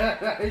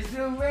 I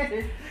still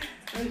win.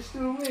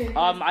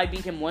 I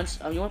beat him once.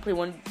 You wanna play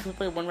one? Can we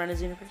play one round of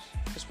Xenoverse?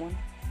 Just one,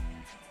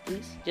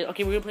 please.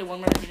 Okay, we're gonna play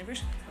one round of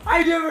Xenoverse.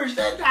 I never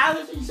said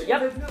that.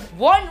 Yep.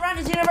 One round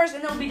of Xenoverse,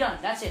 and then we'll be done.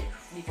 That's it.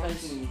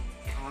 Because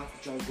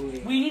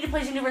we need to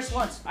play Xenoverse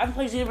once. I haven't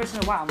played Xenoverse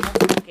in a while.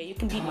 Okay, you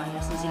can beat my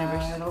ass in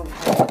Xenoverse.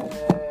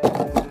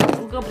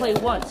 We're gonna play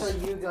once. So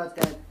you got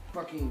that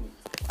fucking.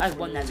 I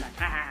won that time.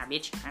 Haha,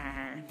 bitch.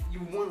 You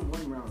won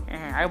one round.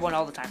 I won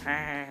all the time.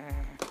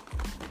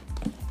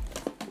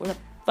 What the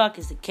fuck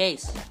is the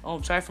case? Oh,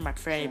 I'm sorry for my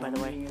Freddy, by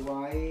the way.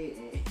 Why?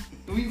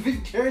 We've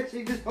been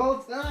cursing this whole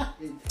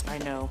time. I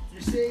know.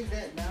 You're saying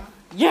that now?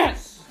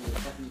 Yes!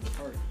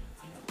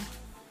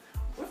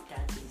 What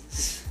that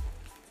is?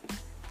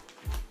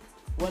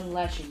 One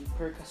lashing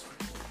per cuss word.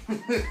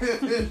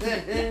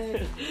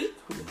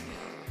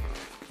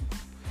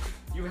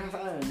 You have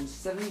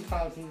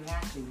 7,000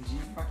 lashings, you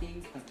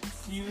fucking cunt.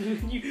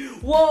 You.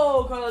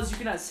 Whoa, Carlos, you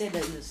cannot say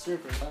that in the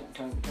server.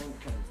 Cunt.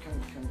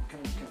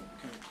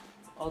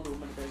 All the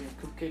women are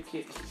gonna kick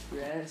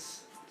your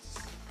ass.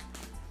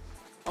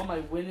 All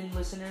my women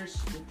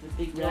listeners with the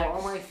big racks.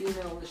 All my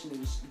female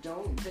listeners,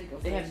 don't take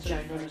offense. They have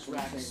ginormous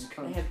racks.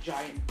 They have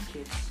giant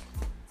kids.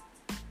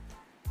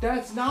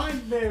 That's not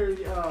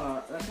very, It's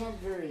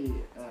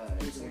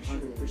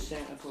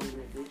 100%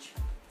 appropriate, bitch.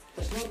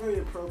 That's not very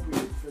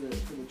appropriate for the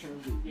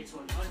terms of. It's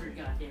 100,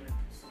 goddammit.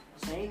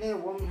 Saying that a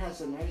woman has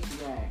a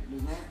nice rack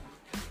does not.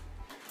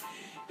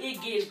 They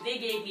gave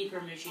me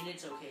permission.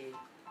 It's okay.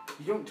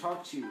 You don't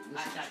talk to.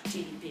 I got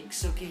titty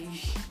pics, okay?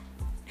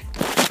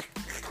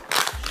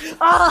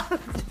 Ah!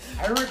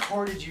 I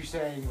recorded you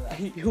saying that.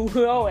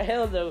 Oh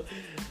hell no.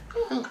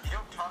 You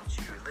don't talk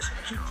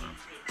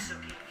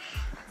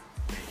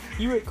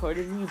You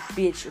recorded me, you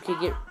bitch. Okay,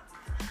 get.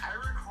 I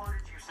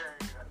recorded you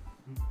saying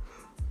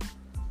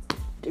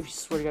that. If you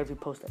swear to God, if you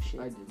post that shit.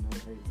 I did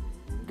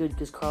not. Good,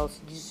 because Carlos.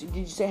 Did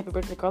you say happy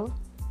birthday, Carla?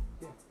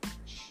 Yeah.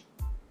 Shh.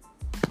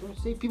 Don't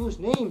say people's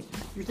names.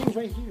 Your thing's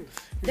right here.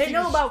 They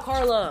know about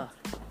Carla.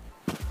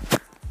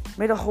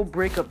 Made a whole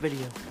breakup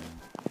video.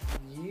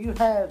 You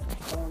have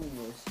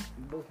loneliness.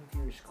 You both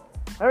into your skull.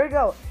 There we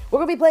go. We're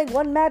gonna be playing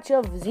one match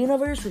of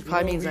Xenoverse, which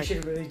probably means we like.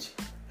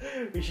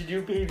 should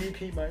do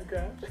PvP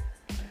Minecraft.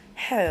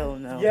 Hell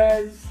no.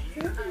 Yes.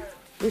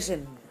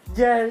 Listen,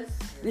 Yes.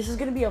 this is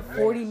gonna be a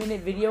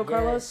 40-minute video,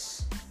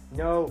 Carlos.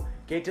 No.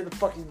 Get to the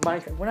fucking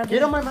Minecraft. We're not Get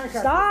doing- on my Minecraft.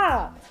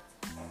 Stop!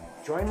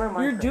 Join my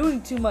Minecraft. You're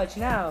doing too much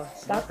now.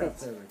 Stop Minecraft it.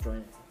 server. Join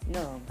it.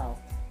 No. How?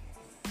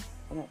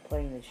 I'm not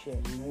playing this shit.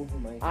 You will do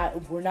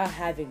Minecraft. We're not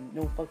having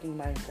no fucking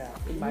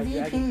Minecraft in my PvP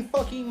Dragon.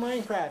 fucking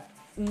Minecraft.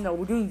 No,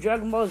 we're doing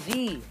Dragon Ball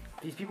Z.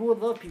 These people would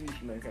love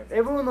PvP Minecraft.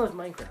 Everyone loves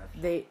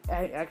Minecraft.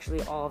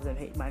 Actually, all of them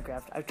hate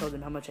Minecraft. I told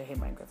them how much I hate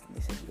Minecraft, and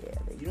they said, yeah,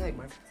 they You don't like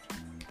Minecraft?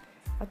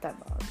 not that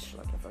much.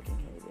 Like, I fucking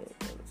hate it.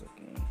 But it's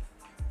okay.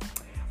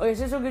 Okay, so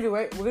this is what we're gonna do,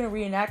 right? We're gonna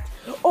reenact.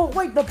 Oh,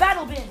 wait, the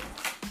battle bin!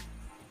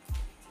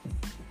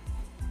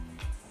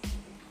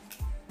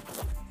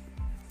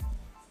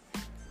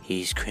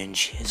 He's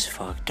cringy as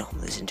fuck. Don't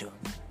listen to him.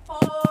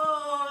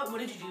 What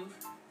did you do?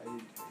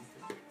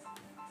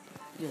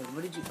 Yeah,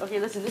 what did you... Okay,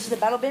 listen, this is the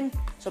battle bin.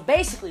 So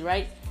basically,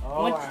 right?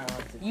 Oh, once I know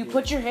what to you do.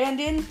 put your hand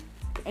in,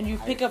 and you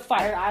pick a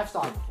fight. I've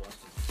saw it before.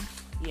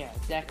 Yeah,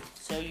 exactly.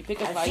 So you pick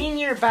a I've fight. seen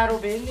your battle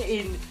bin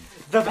in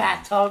the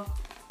bathtub.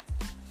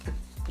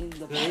 In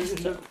the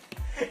bathtub.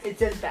 It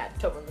says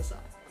bathtub on the side.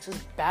 This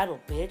is battle,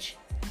 bitch.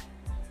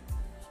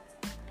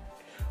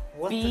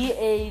 What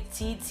Battle.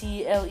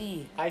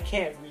 I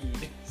can't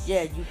read.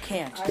 Yeah, you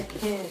can't. I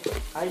can't.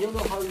 I don't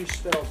know how you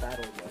spell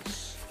battle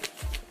bus.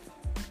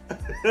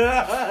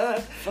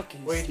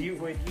 Fucking Wait, do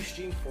stupid. you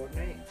stream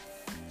Fortnite?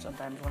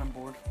 Sometimes when I'm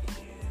bored.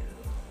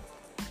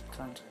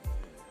 Cunt.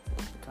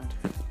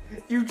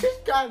 You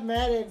just got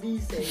mad at me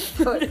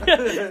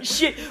saying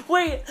Shit.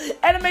 Wait,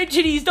 anime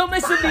titties, don't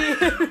mess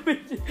with me.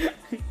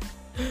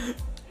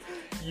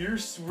 You're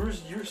so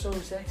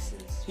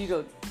sexist. You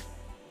go.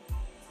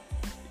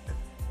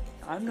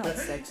 I'm not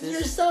sexist.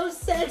 You're so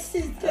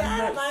sexist. Get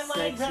I'm out of not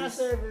my Minecraft sexist.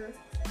 server.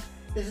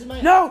 This is my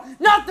No,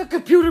 not the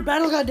computer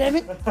battle,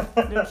 goddammit!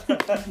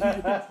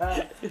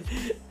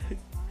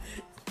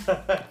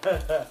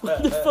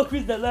 What the fuck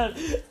was that loud?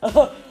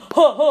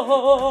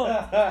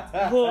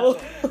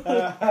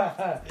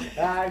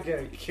 I'm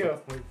gonna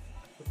kill me.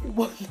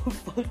 What the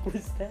fuck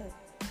was that?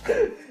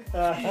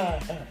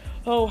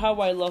 Oh, how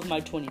I love my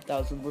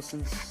 20,000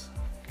 listens.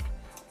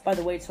 By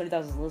the way, it's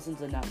 20,000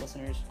 listens and not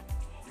listeners.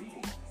 Wait,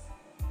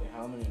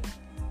 how many?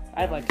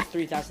 I have like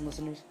 3,000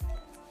 listeners.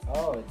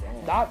 Oh,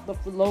 damn. Not the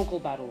local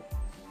battle.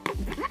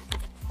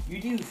 You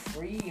do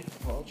free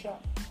world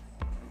shop?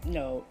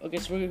 No. Okay,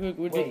 so we're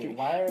Wait, doing three.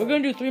 why are- We're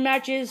gonna do 3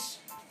 matches.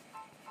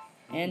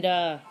 And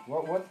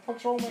What the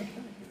fuck's wrong with my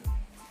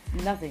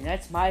character? nothing.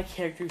 That's my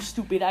character.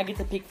 Stupid. I get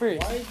to pick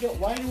first.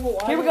 Why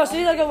Here we go. So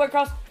these are gonna work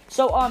across.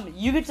 So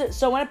you get to.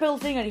 So when I put a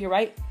thing on here,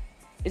 right?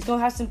 It's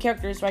gonna have some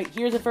characters, right?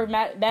 Here's the first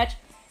match.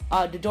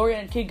 Dodoria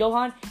and Kid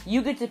Gohan.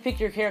 You get to pick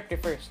your character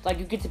first. Like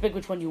you get to pick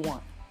which one you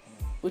want.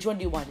 Which one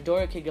do you want,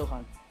 Dodoria or Kid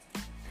Gohan?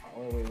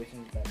 Oh wait, which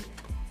one's better?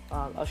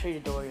 I'll show you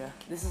Dodoria.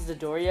 This is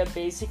Dodoria,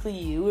 basically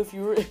you if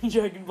you were in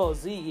Dragon Ball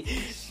Z.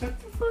 Shut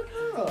the fuck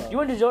up. You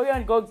want Dodoria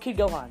and go Kid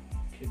Gohan?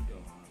 Kid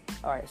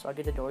Gohan. Alright, so I'll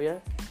get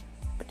Dodoria.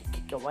 But to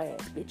kick your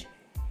ass, bitch.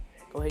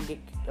 Go ahead and get.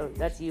 Oh,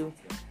 that's you.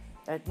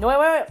 No,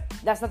 wait.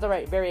 That's not the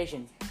right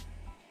variation.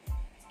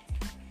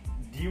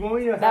 Do you want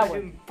me to That have one.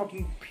 him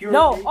fucking pure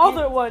No, naked?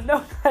 other one.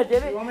 No, God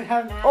damn Do you it. want me to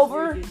have him ass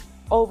Over. naked?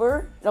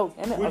 Over. No,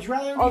 damn it. Would you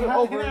rather me Other, have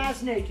over. him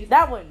ass naked?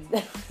 That one.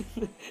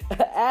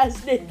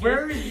 Ass naked.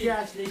 Where is the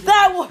ass naked?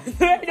 That one.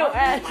 There ain't no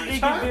ass We're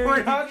naked not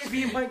variation. gonna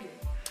be like.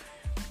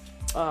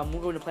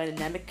 We're going to Planet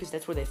Namek because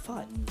that's where they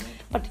fought.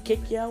 About to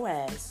kick your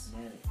ass.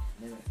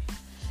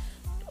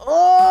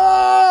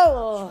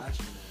 Oh!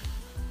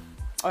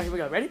 Alright, here we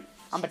go. Ready?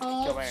 I'm about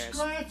to kick your ass.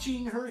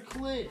 Scratching her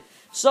clit.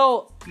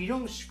 So, You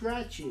don't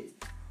scratch it.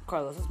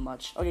 Carlos, that's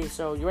much. Okay,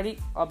 so you ready?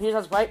 Here's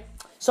how to fight.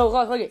 So,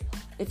 look it.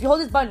 If you hold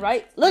this button,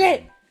 right? Look at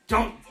it!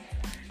 Don't.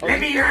 Okay. Let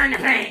me learn to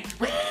play.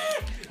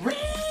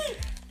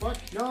 What?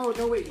 No,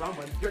 wait, wrong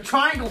button. Your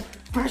triangle.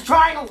 Press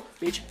triangle.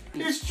 Bitch.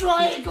 It's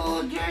triangle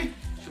again.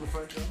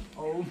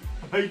 Oh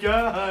my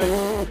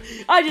god.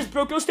 I just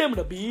broke your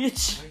stamina,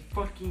 bitch. I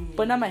fucking.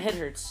 But now my head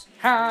hurts.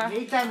 I Ha!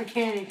 hate that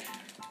mechanic.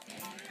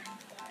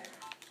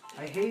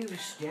 I hate the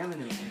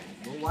stamina.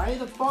 But why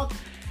the fuck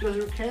does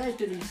her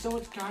character need so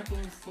much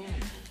goddamn stamina?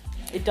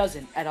 It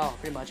doesn't at all,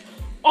 pretty much.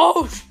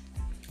 Oh!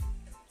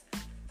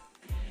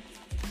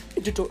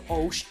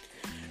 Oh, sh!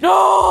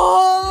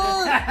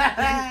 No!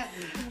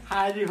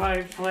 How do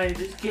I play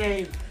this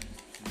game?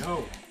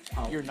 No.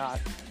 You're not,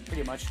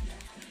 pretty much.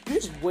 You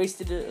just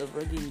wasted a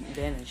fucking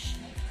vanish.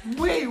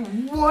 Wait,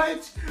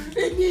 what?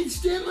 It needs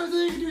stamina so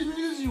you can do as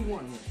many as you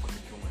want.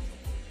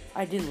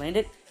 I didn't land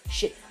it.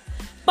 Shit.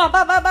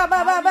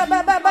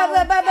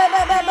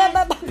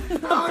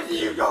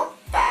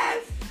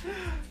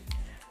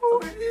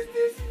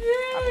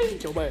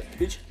 Bitch, oh my,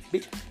 bitch.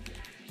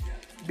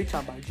 Bitch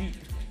on my G.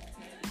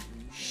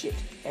 Shit.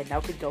 And now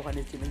can go on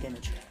his demon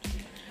damage.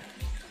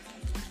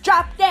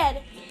 Drop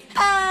dead!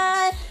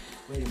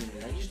 Wait a minute,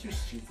 did I just do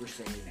Super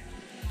Saiyan?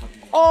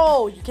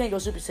 Oh, you can't go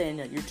Super Saiyan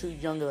yet. You're too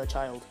young of a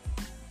child.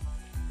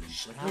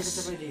 What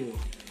happens if I do?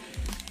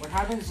 What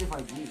happens if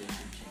I do this?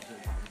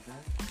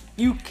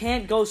 You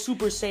can't go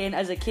Super Saiyan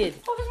as a kid.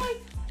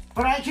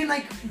 But I can,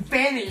 like,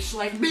 vanish,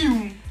 like,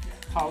 boom!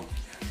 How?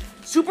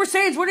 Super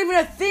Saiyans weren't even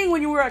a thing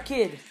when you were a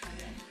kid.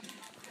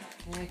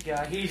 Oh my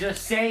god, he's a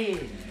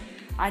Saiyan!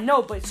 I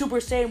know, but Super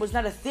Saiyan was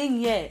not a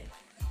thing yet.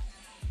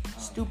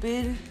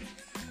 Stupid.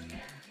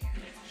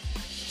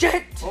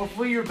 Shit!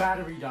 Hopefully your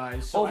battery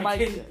dies, so Oh my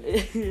god.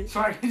 god. So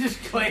I can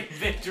just claim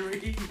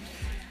victory.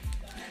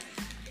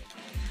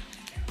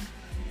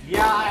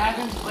 Yeah, I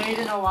haven't played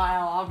in a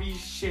while, I'll be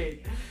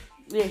shit.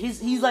 Yeah,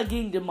 he's like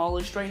getting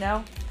demolished right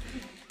now.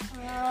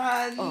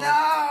 No, no!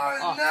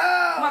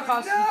 Come on,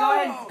 Cost.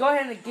 No. Go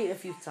ahead and get a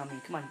few on me.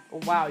 Come on. Oh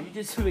wow, you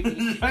just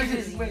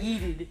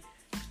yeeted.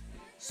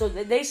 So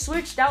they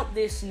switched out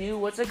this new,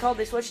 what's it called?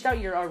 They switched out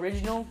the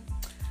original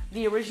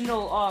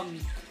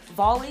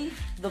volley,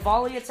 the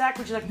volley attack,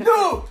 which is like the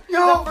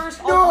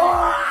first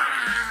ultimate,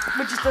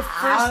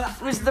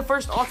 which is the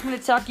first ultimate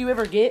attack you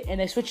ever get, and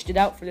they switched it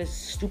out for this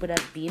stupid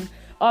ass beam.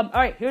 All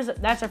right,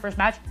 that's our first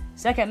match.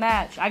 Second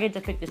match, I get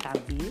to pick this time,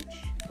 bitch.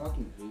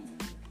 Fucking hate you.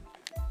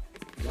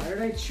 Why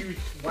did I choose?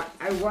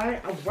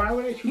 Why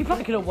would I choose? You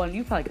probably could have won.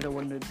 You probably could have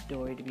won the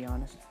Dory, to be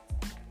honest.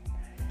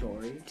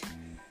 Dory?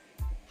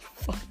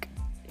 Fuck.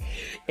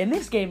 In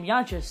this game,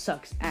 Yamcha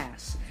sucks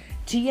ass.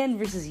 Tien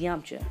versus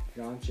Yamcha.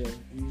 Yamcha.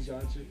 Use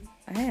Yamcha.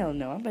 Hell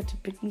no, I'm about to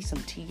pick me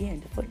some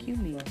Tien. The fuck you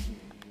mean?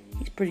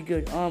 He's pretty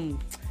good.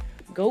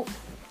 Go.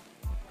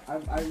 I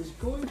was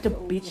going The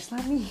bitch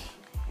slap me.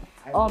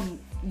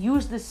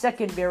 Use the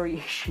second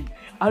variation.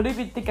 I don't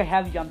even think I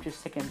have Yamcha's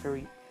second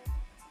variation.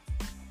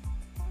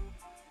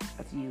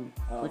 That's you.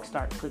 Click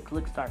start.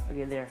 Click start.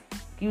 Okay, there.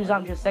 Use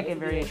Yamcha's second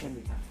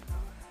variation.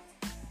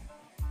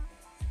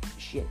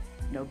 Shit.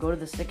 No, go to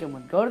the second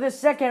one. Go to the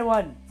second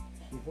one.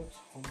 He looks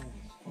homeless.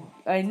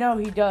 I know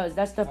he does.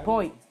 That's the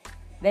point.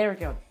 There we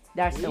go.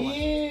 That's the one.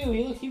 Ew,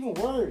 he looks even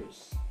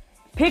worse.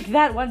 Pick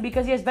that one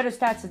because he has better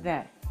stats than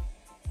that.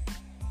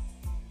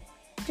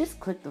 Just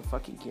click the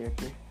fucking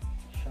character.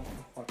 Shut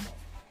the fuck up.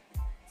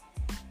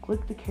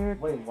 Click the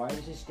character. Wait, why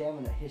is his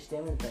stamina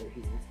better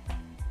here?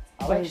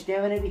 I Wait. like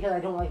stamina because I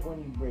don't like when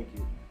you break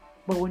it.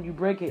 But when you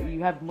break it,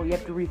 you have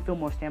to refill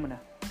more stamina.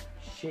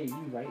 Shit,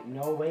 you right?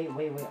 No, wait.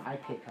 I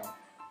pick her.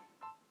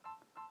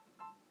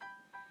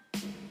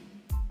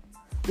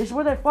 This is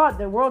where they fought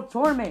the world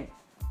tournament.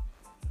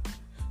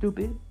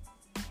 Stupid.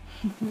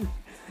 Okay,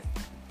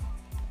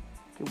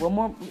 one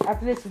more.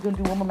 After this, we're gonna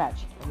do one more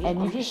match.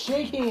 I'm just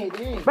shaking it,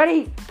 dude.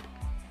 Ready?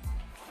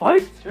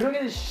 Fight! You don't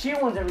get the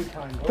shit ones every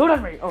time, bro. Hold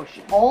on, ready. Oh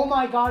shit. Oh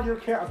my god, you're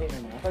Okay, never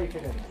mind. I thought you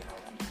picked everything.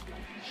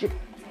 Shit.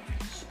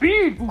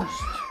 Speed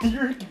boost.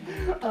 You're.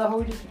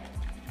 We just.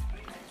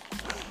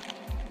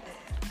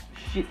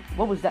 Shit.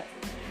 What was that?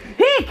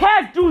 He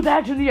can't do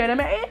that in the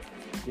anime.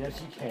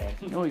 Yes, you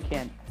can. No, he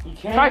can't. You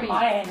can Try in me.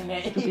 my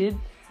anime. Stupid.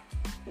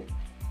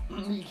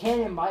 You can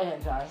in my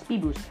hentai.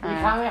 Speed boost. You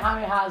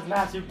Kamehameha's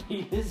massive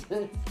penis.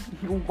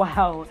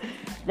 Wow,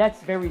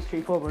 that's very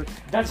straightforward.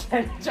 That's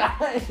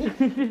hentai.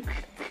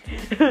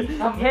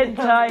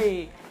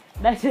 Hentai.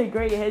 That's a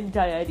great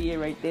hentai idea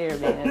right there,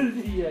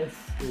 man. Yes.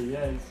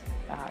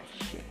 Ah,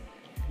 shit.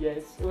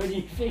 Yes. When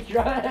you figure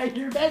out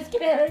your best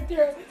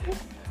character.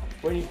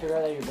 I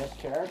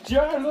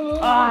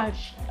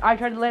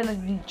tried to land a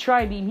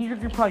tri-beam. You're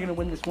probably gonna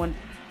win this one.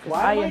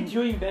 Why am I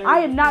doing better? I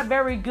am not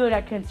very good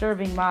at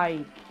conserving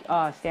my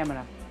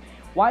stamina.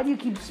 Why do you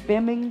keep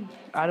spamming?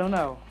 I don't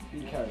know.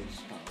 Because.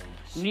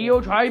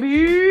 Neo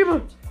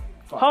tri-beam!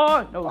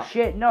 Huh? No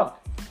shit, no.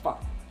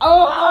 Fuck.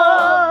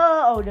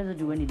 Oh, it doesn't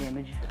do any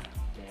damage.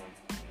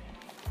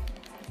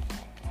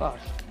 Oh,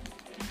 shit.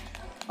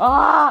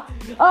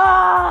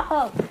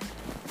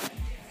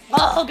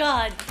 Oh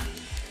god!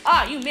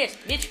 You missed,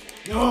 bitch.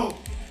 No!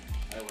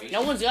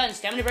 No one's gotten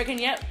stamina broken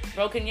yet,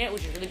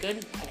 which is really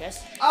good, I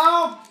guess.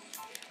 Oh!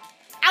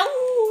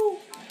 Ow!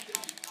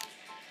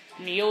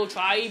 Neo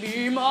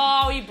tri-beam.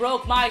 Oh, he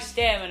broke my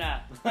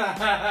stamina.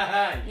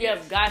 You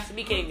have got to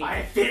be kidding me.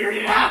 I figured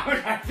it out.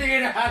 I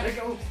figured out how to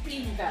go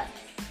speedy fast.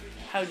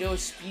 How to go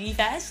speedy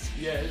fast?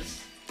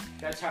 Yes.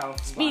 That's how.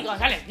 Speed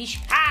Gonzalez, bitch.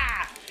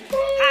 Ha!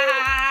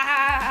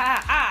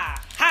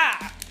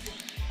 Ha!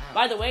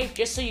 By the way,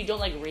 just so you don't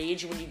like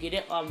rage when you get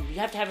it, you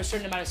have to have a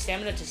certain amount of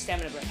stamina to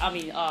stamina break. I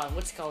mean,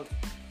 what's it called?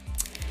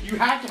 You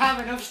have to have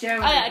enough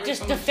stamina. Oh yeah,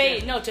 just to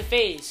phase. No, to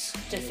phase.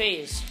 To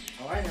phase.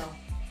 Oh, I know.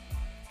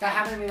 That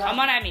happened to me last Come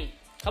on at me.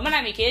 Come on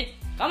at me, kid.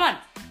 Come on.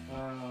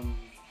 No.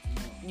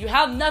 You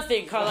have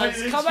nothing,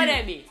 Carlos. Come on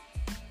at me.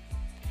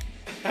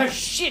 Oh,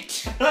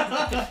 shit.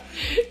 Try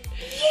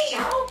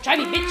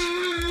me, bitch.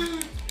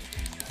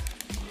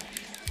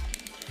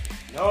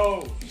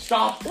 No.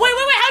 Stop. Wait.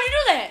 How'd you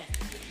do that?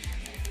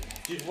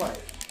 Did what?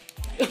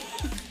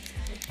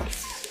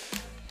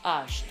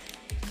 Shit.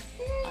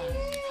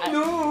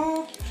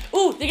 No. Ooh,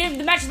 Ooh,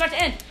 the match is about to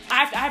end.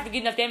 I have to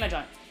get enough damage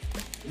on it.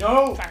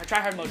 No. Try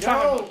hard mode.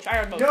 No. Try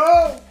hard mode.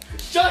 No.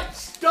 Shut.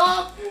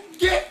 Stop.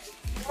 Get.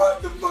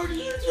 What the fuck are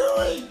you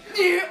doing?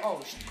 Yeah.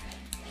 Oh shit.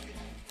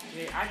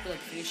 Wait, I feel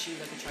like finish you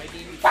like a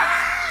tri-beam.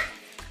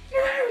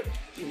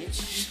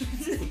 Bitch.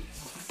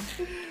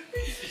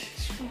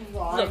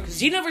 Look,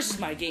 Xenoverse is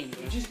my game,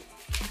 bro.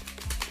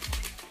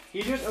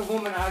 You just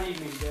Illuminati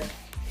me, dude.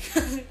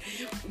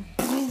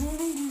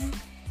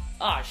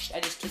 Ah, I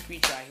just took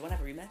retry. You wanna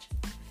have a rematch?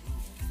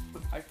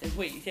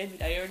 Wait, you said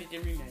I already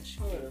did rematch.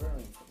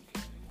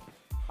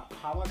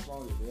 How much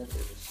longer do we have to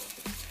do this?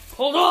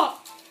 Hold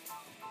up!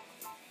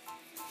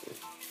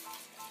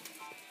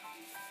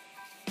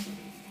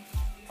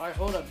 Alright,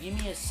 hold up. Give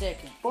me a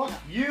second. Fuck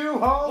you,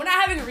 ho! We're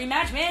not having a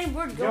rematch, man.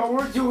 We're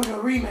doing a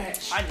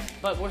rematch. I know,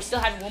 but we're still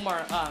having one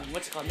more,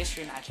 what's it called,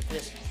 mystery match after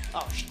this.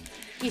 Oh,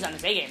 he's on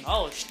his A game.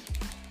 Oh,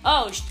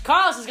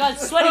 Carlos has got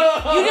sweaty.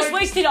 You just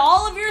wasted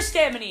all of your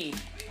stamina. I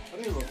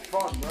don't give a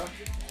fuck, bro.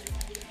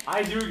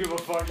 I do give a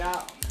fuck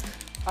now.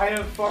 I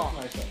have fucked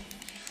myself.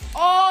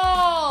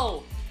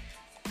 Oh!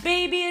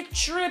 Baby, a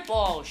trip.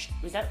 Oh,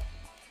 was that?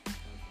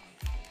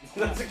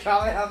 That's a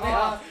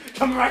Kamehameha.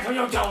 Come right on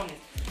your donut.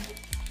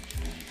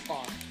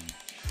 Oh,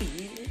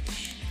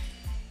 bitch.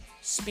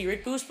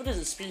 Spirit boost? What is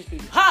a spirit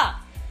boost? Ha!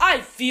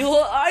 I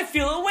feel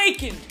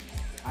awakened.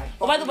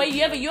 Oh, by the way,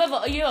 you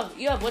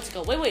have what's it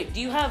called? Wait. Do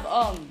you have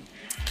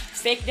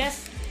fake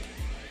death?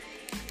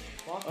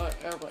 What?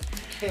 What?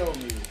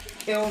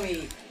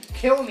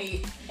 Kill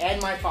me,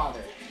 and my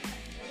father.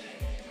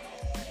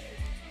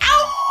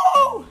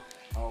 Ow!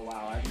 Oh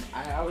wow,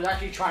 I was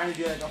actually trying to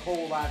do that the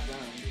whole last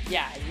round.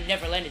 Yeah, you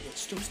never landed it.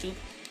 Stoop.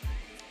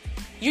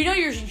 You know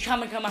your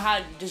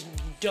Kamehameha just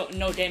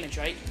no damage,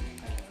 right?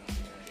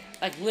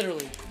 Like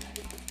literally.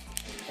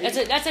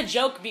 That's a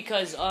joke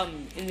because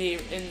in the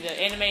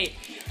anime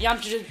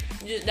Yamcha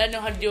doesn't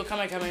know how to do a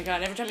Kamehameha,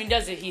 and every time he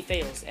does it he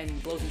fails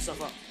and blows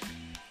himself up.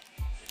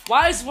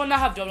 Why does one not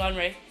have Jonan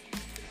Ray?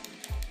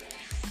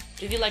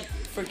 Did he like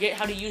forget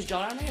how to use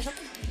Jonan Ray or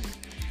something?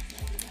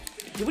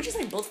 Did we just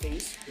like both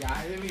phase? Yeah,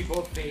 I think we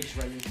both phased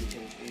right into each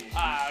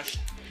other.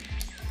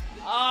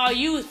 Oh,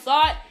 you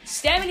thought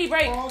stamina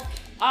break. Fuck.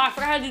 I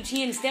forgot how to do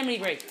T and stamina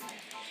break.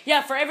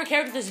 Yeah, for every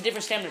character there's a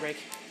different stamina break.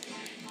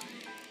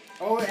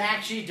 Oh, it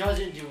actually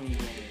doesn't do any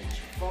damage.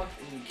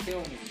 Fucking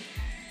kill me.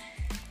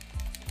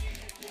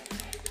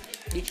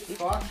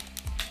 Fuck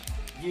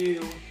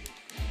you.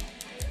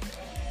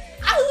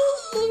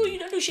 Ow! You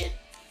don't do shit.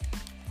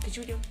 Cause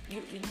you're a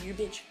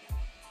bitch.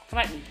 Come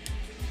at me.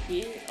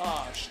 Yeah.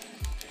 Oh shit.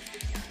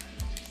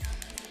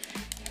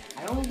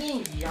 I don't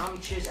think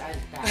Yamcha's as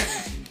bad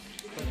as you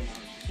put him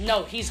on.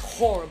 No, he's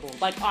horrible.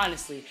 Like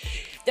honestly.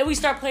 Then we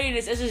start playing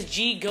as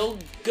SSG Go.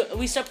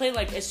 We start playing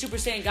like as Super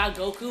Saiyan God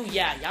Goku.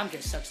 Yeah,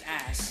 Yamcha sucks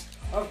ass.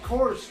 Of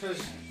course,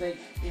 because like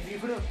if you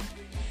put him,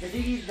 I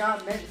think he's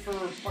not meant for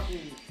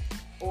fucking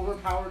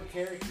overpowered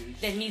characters.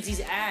 That means he's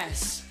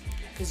ass.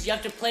 Because you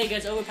have to play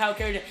against overpowered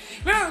characters.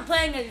 Remember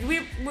we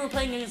were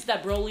playing against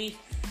that Broly,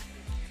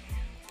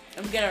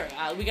 and we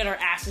got our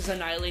asses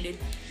annihilated.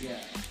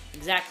 Yeah.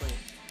 Exactly.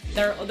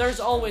 There's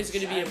always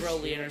gonna be a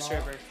Broly in our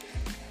server.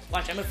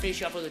 Watch, I'm gonna finish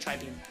you up with a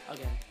tri-beam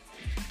again.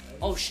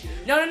 Oh shit!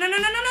 No!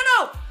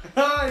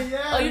 Oh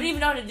yeah. Oh, you didn't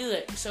even know how to do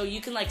that. So you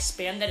can like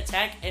spam that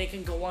attack, and it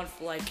can go on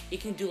for like it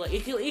can do like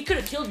it could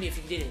have killed me if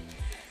you did it.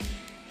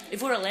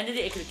 If we would have landed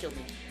it, it could have killed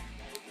me.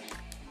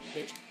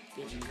 Bitch.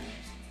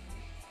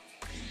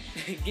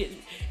 Get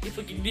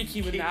fucking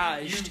Nicki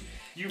Minaj.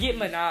 Get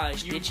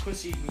Minaj, You bitch.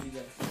 pussied me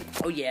though.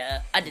 Oh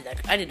yeah, I did that.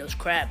 I did those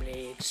crab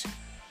legs.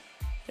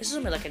 This is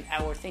only like an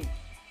hour thing.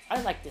 I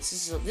like this.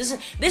 This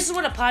is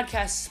what a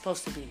podcast is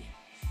supposed to be.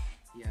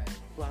 Yeah.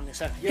 Longest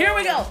time. Here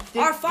we go.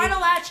 Our final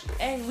match,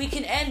 and we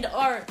can end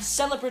our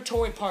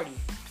celebratory party.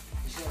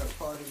 It's not a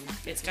party.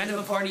 It's kind of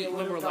a party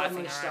when we're laughing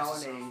our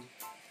asses off.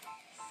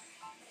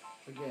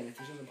 Again, if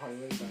this is a party,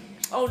 what is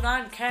Oh,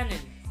 non-canon.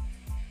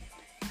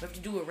 We have to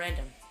do a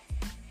random.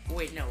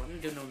 Wait, no, I'm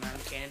gonna do no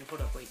non-canon.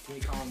 Hold up, wait.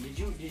 Wait, Colin, did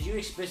you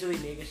explicitly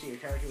make it so your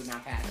character would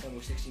not pass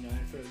level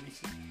 69 for a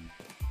reason?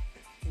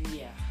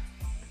 Yeah.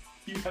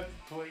 You have to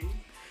play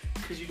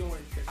because you don't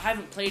want to. I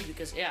haven't played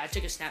because I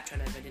took a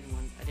snapshot of it.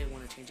 I didn't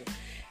want to change it.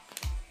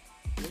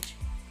 Which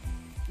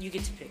you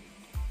get to pick.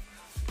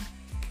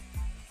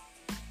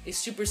 It's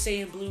Super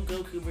Saiyan Blue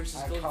Goku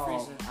versus Golden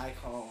Frieza. I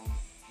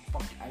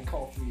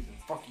call Frieza.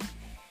 Fuck you.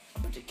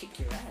 I'm about to kick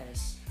your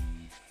ass,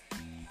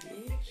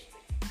 bitch.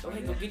 Go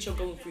ahead, go get your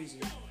Golden Frieza.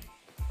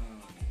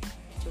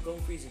 Get your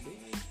Golden Frieza,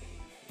 bitch.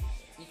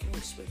 You can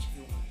only switch if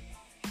you want.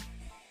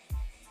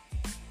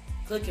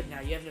 Click him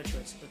now. You have no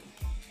choice. Click him.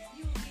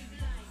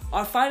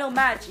 Our final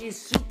match is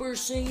Super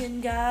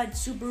Saiyan God,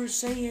 Super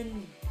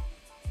Saiyan.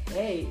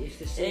 Hey, it's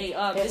the same.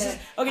 Hey,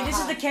 this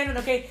is the canon.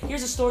 Okay,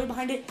 here's the story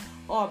behind it.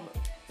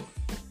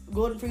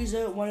 Golden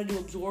Frieza wanted to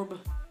absorb.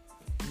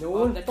 No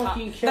one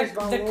fucking cares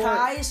about the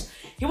Kais.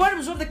 He wanted to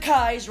absorb the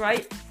Kais,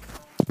 right?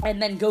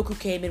 And then Goku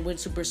came and went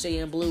Super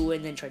Saiyan Blue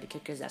and then tried to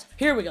kick his ass.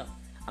 Here we go.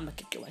 I'm gonna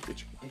kick your ass,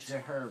 bitch. It's a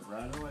her, bro.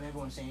 I don't know what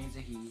everyone's saying. It's a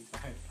he.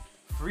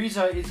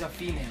 Frieza is a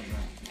female, bro.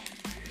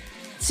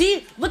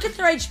 See, look at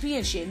their HP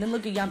and shit, and then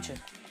look at Yamcha.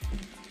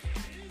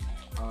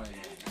 Oh,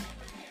 yeah.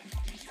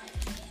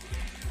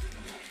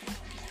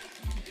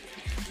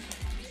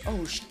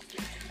 Oh, sh.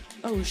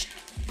 Oh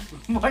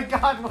my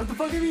god, what the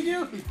fuck are we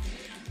doing?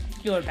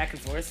 Going back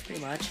and forth,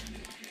 pretty much.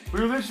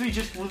 We're literally.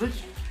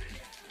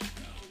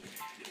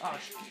 Oh,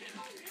 sh.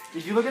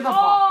 If you look at the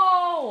bottom.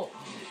 Oh!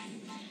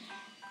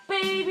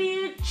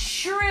 Baby,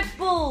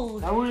 triple!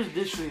 That was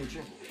literally a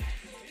triple.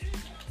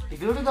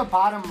 If you look at the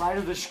bottom right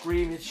of the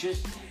screen, it's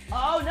just.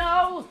 Oh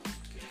no!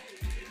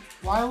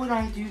 Why would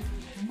I do?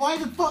 Why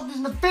the fuck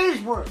doesn't the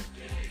phase work?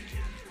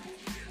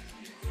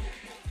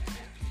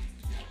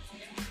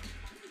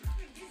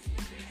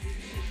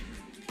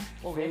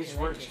 Oh, Phase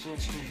works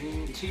since it's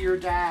convenient to your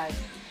dad.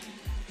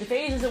 The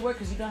phase doesn't work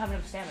because you don't have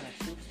enough stamina.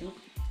 Stoop.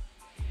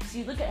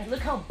 See, look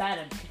how bad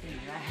I'm kicking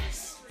your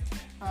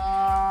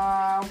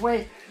ass.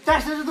 Wait.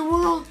 That's the end of the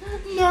world.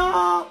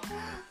 No.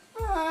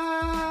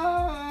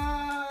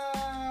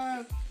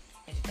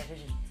 Basically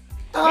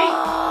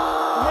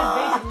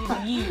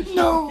you.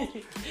 No.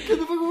 Get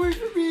the fuck away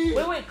from me.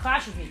 Wait.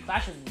 Clash with me.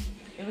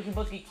 Maybe we can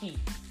both get key.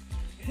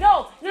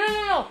 No.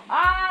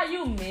 Ah,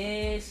 you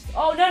missed.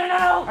 Oh,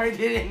 no. I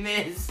didn't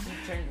miss. You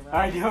turned around.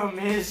 I don't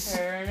miss.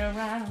 Turn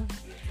around.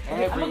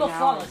 Every I'm gonna go now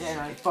flawless. and then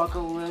I fuck a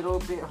little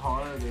bit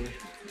harder.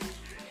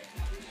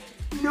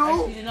 I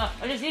No.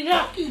 just need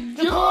enough.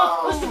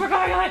 No. The super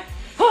guy.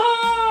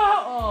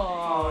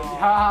 Oh.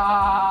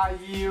 Ah,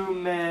 you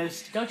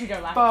missed. Don't you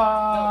dare laugh.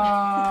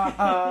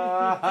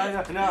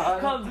 No.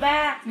 Come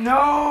back.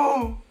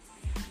 No.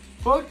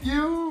 Fuck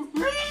you.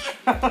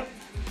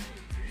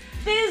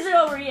 This isn't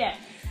over yet.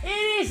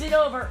 It isn't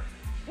over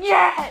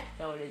yet.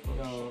 No, it isn't.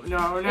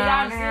 No.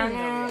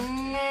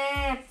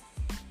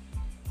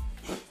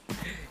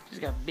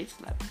 Just got bitch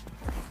slapped.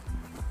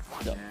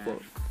 The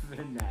fuck?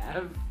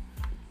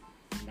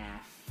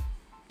 Nav.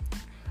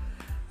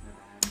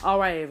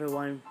 Alright,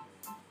 everyone.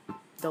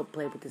 Don't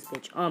play with this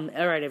bitch.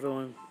 Alright,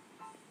 everyone.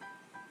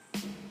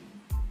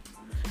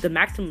 The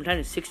maximum time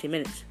is 60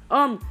 minutes.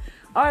 Alright,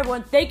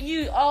 everyone. Thank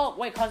you. Oh,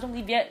 wait, cause don't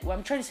leave yet. Well,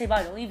 I'm trying to say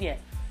bye. Don't leave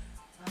yet.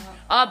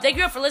 Thank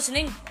you all for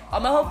listening. I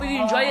hope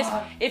you enjoy this.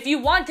 If you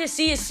want to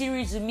see a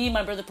series of me and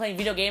my brother playing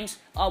video games,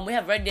 we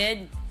have Red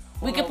Dead.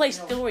 We can play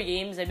story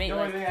games. I make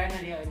like.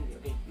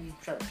 Okay.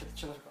 Shut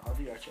up. I'll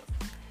be right.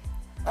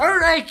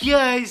 Alright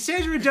guys,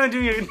 since we're done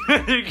doing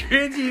another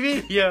cringy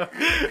video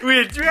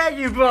with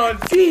Dragon Ball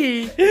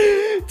Z,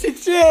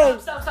 Stop.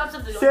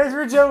 since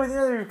we're done with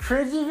another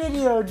cringy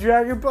video,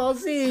 Dragon Ball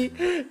Z,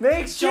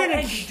 make sure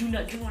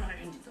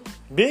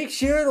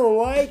to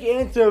like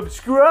and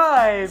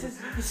subscribe. This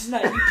is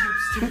not YouTube,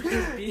 stupid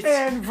bitch.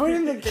 And put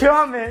in the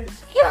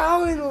comments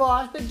how he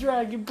lost the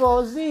Dragon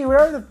Ball Z,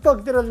 wherever the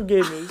fuck that other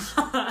game is.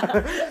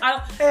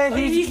 And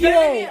he's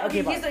gay.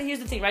 Okay, here's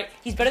the thing, right?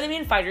 He's better than me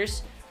in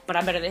fighters. But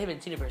I'm better than him in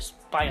Xenoverse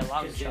by a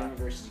long shot.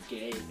 Xenoverse is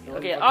gay.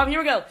 Okay, here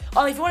we go.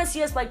 If you want to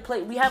see us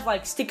play, we have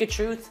Stick of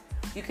Truth.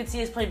 You can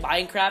see us play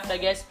Minecraft, I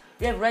guess.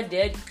 We have Red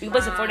Dead. We can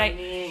play some Fortnite.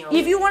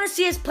 If you want to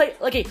see us play,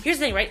 okay, here's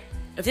the thing, right?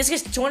 If this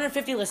gets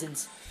 250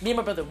 listens, me and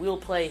my brother, we will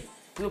play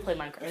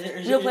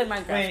Minecraft. We'll play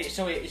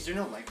Minecraft. Wait, is there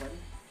no like button?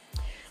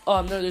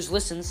 No, there's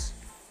listens.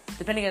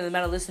 Depending on the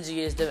amount of listens you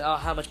get, is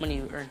how much money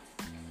you earn.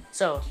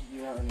 So.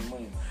 You don't have any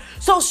money.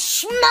 So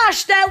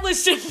smash that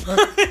listen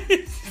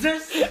button. So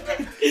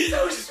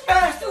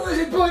smash the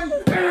listen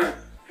button.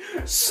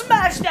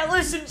 Smash that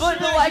listen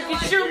button like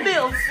it's your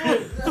milk.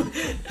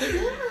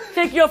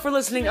 Thank you all for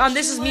listening.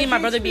 This is me and my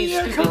brother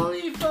being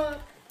stupid.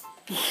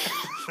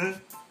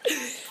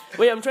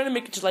 Wait, I'm trying to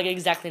make it to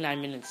exactly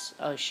 9 minutes.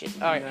 Oh shit!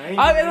 All right.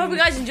 I hope you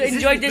guys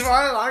enjoyed this.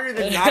 Longer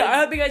than I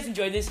hope you guys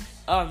enjoyed this.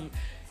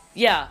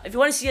 Yeah. If you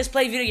want to see us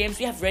play video games,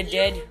 we have Red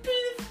Dead.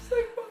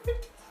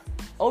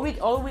 Or we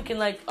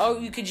can or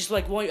you could just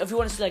if you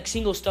want to see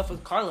single stuff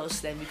with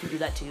Carlos, then we can do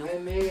that too. I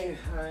mean,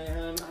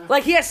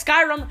 he has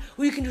Skyrim.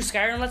 Well, you can do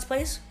Skyrim Let's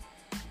Plays.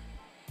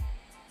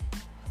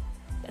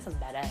 That sounds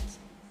badass.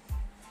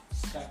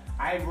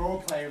 I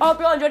roleplay. I hope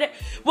you all enjoyed it.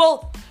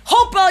 Well,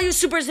 hope all you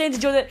Super Saiyans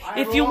enjoyed it.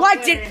 If you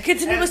liked it,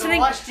 continue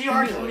listening.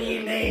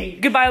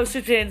 Goodbye,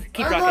 Super Saiyans.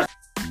 Keep rocking.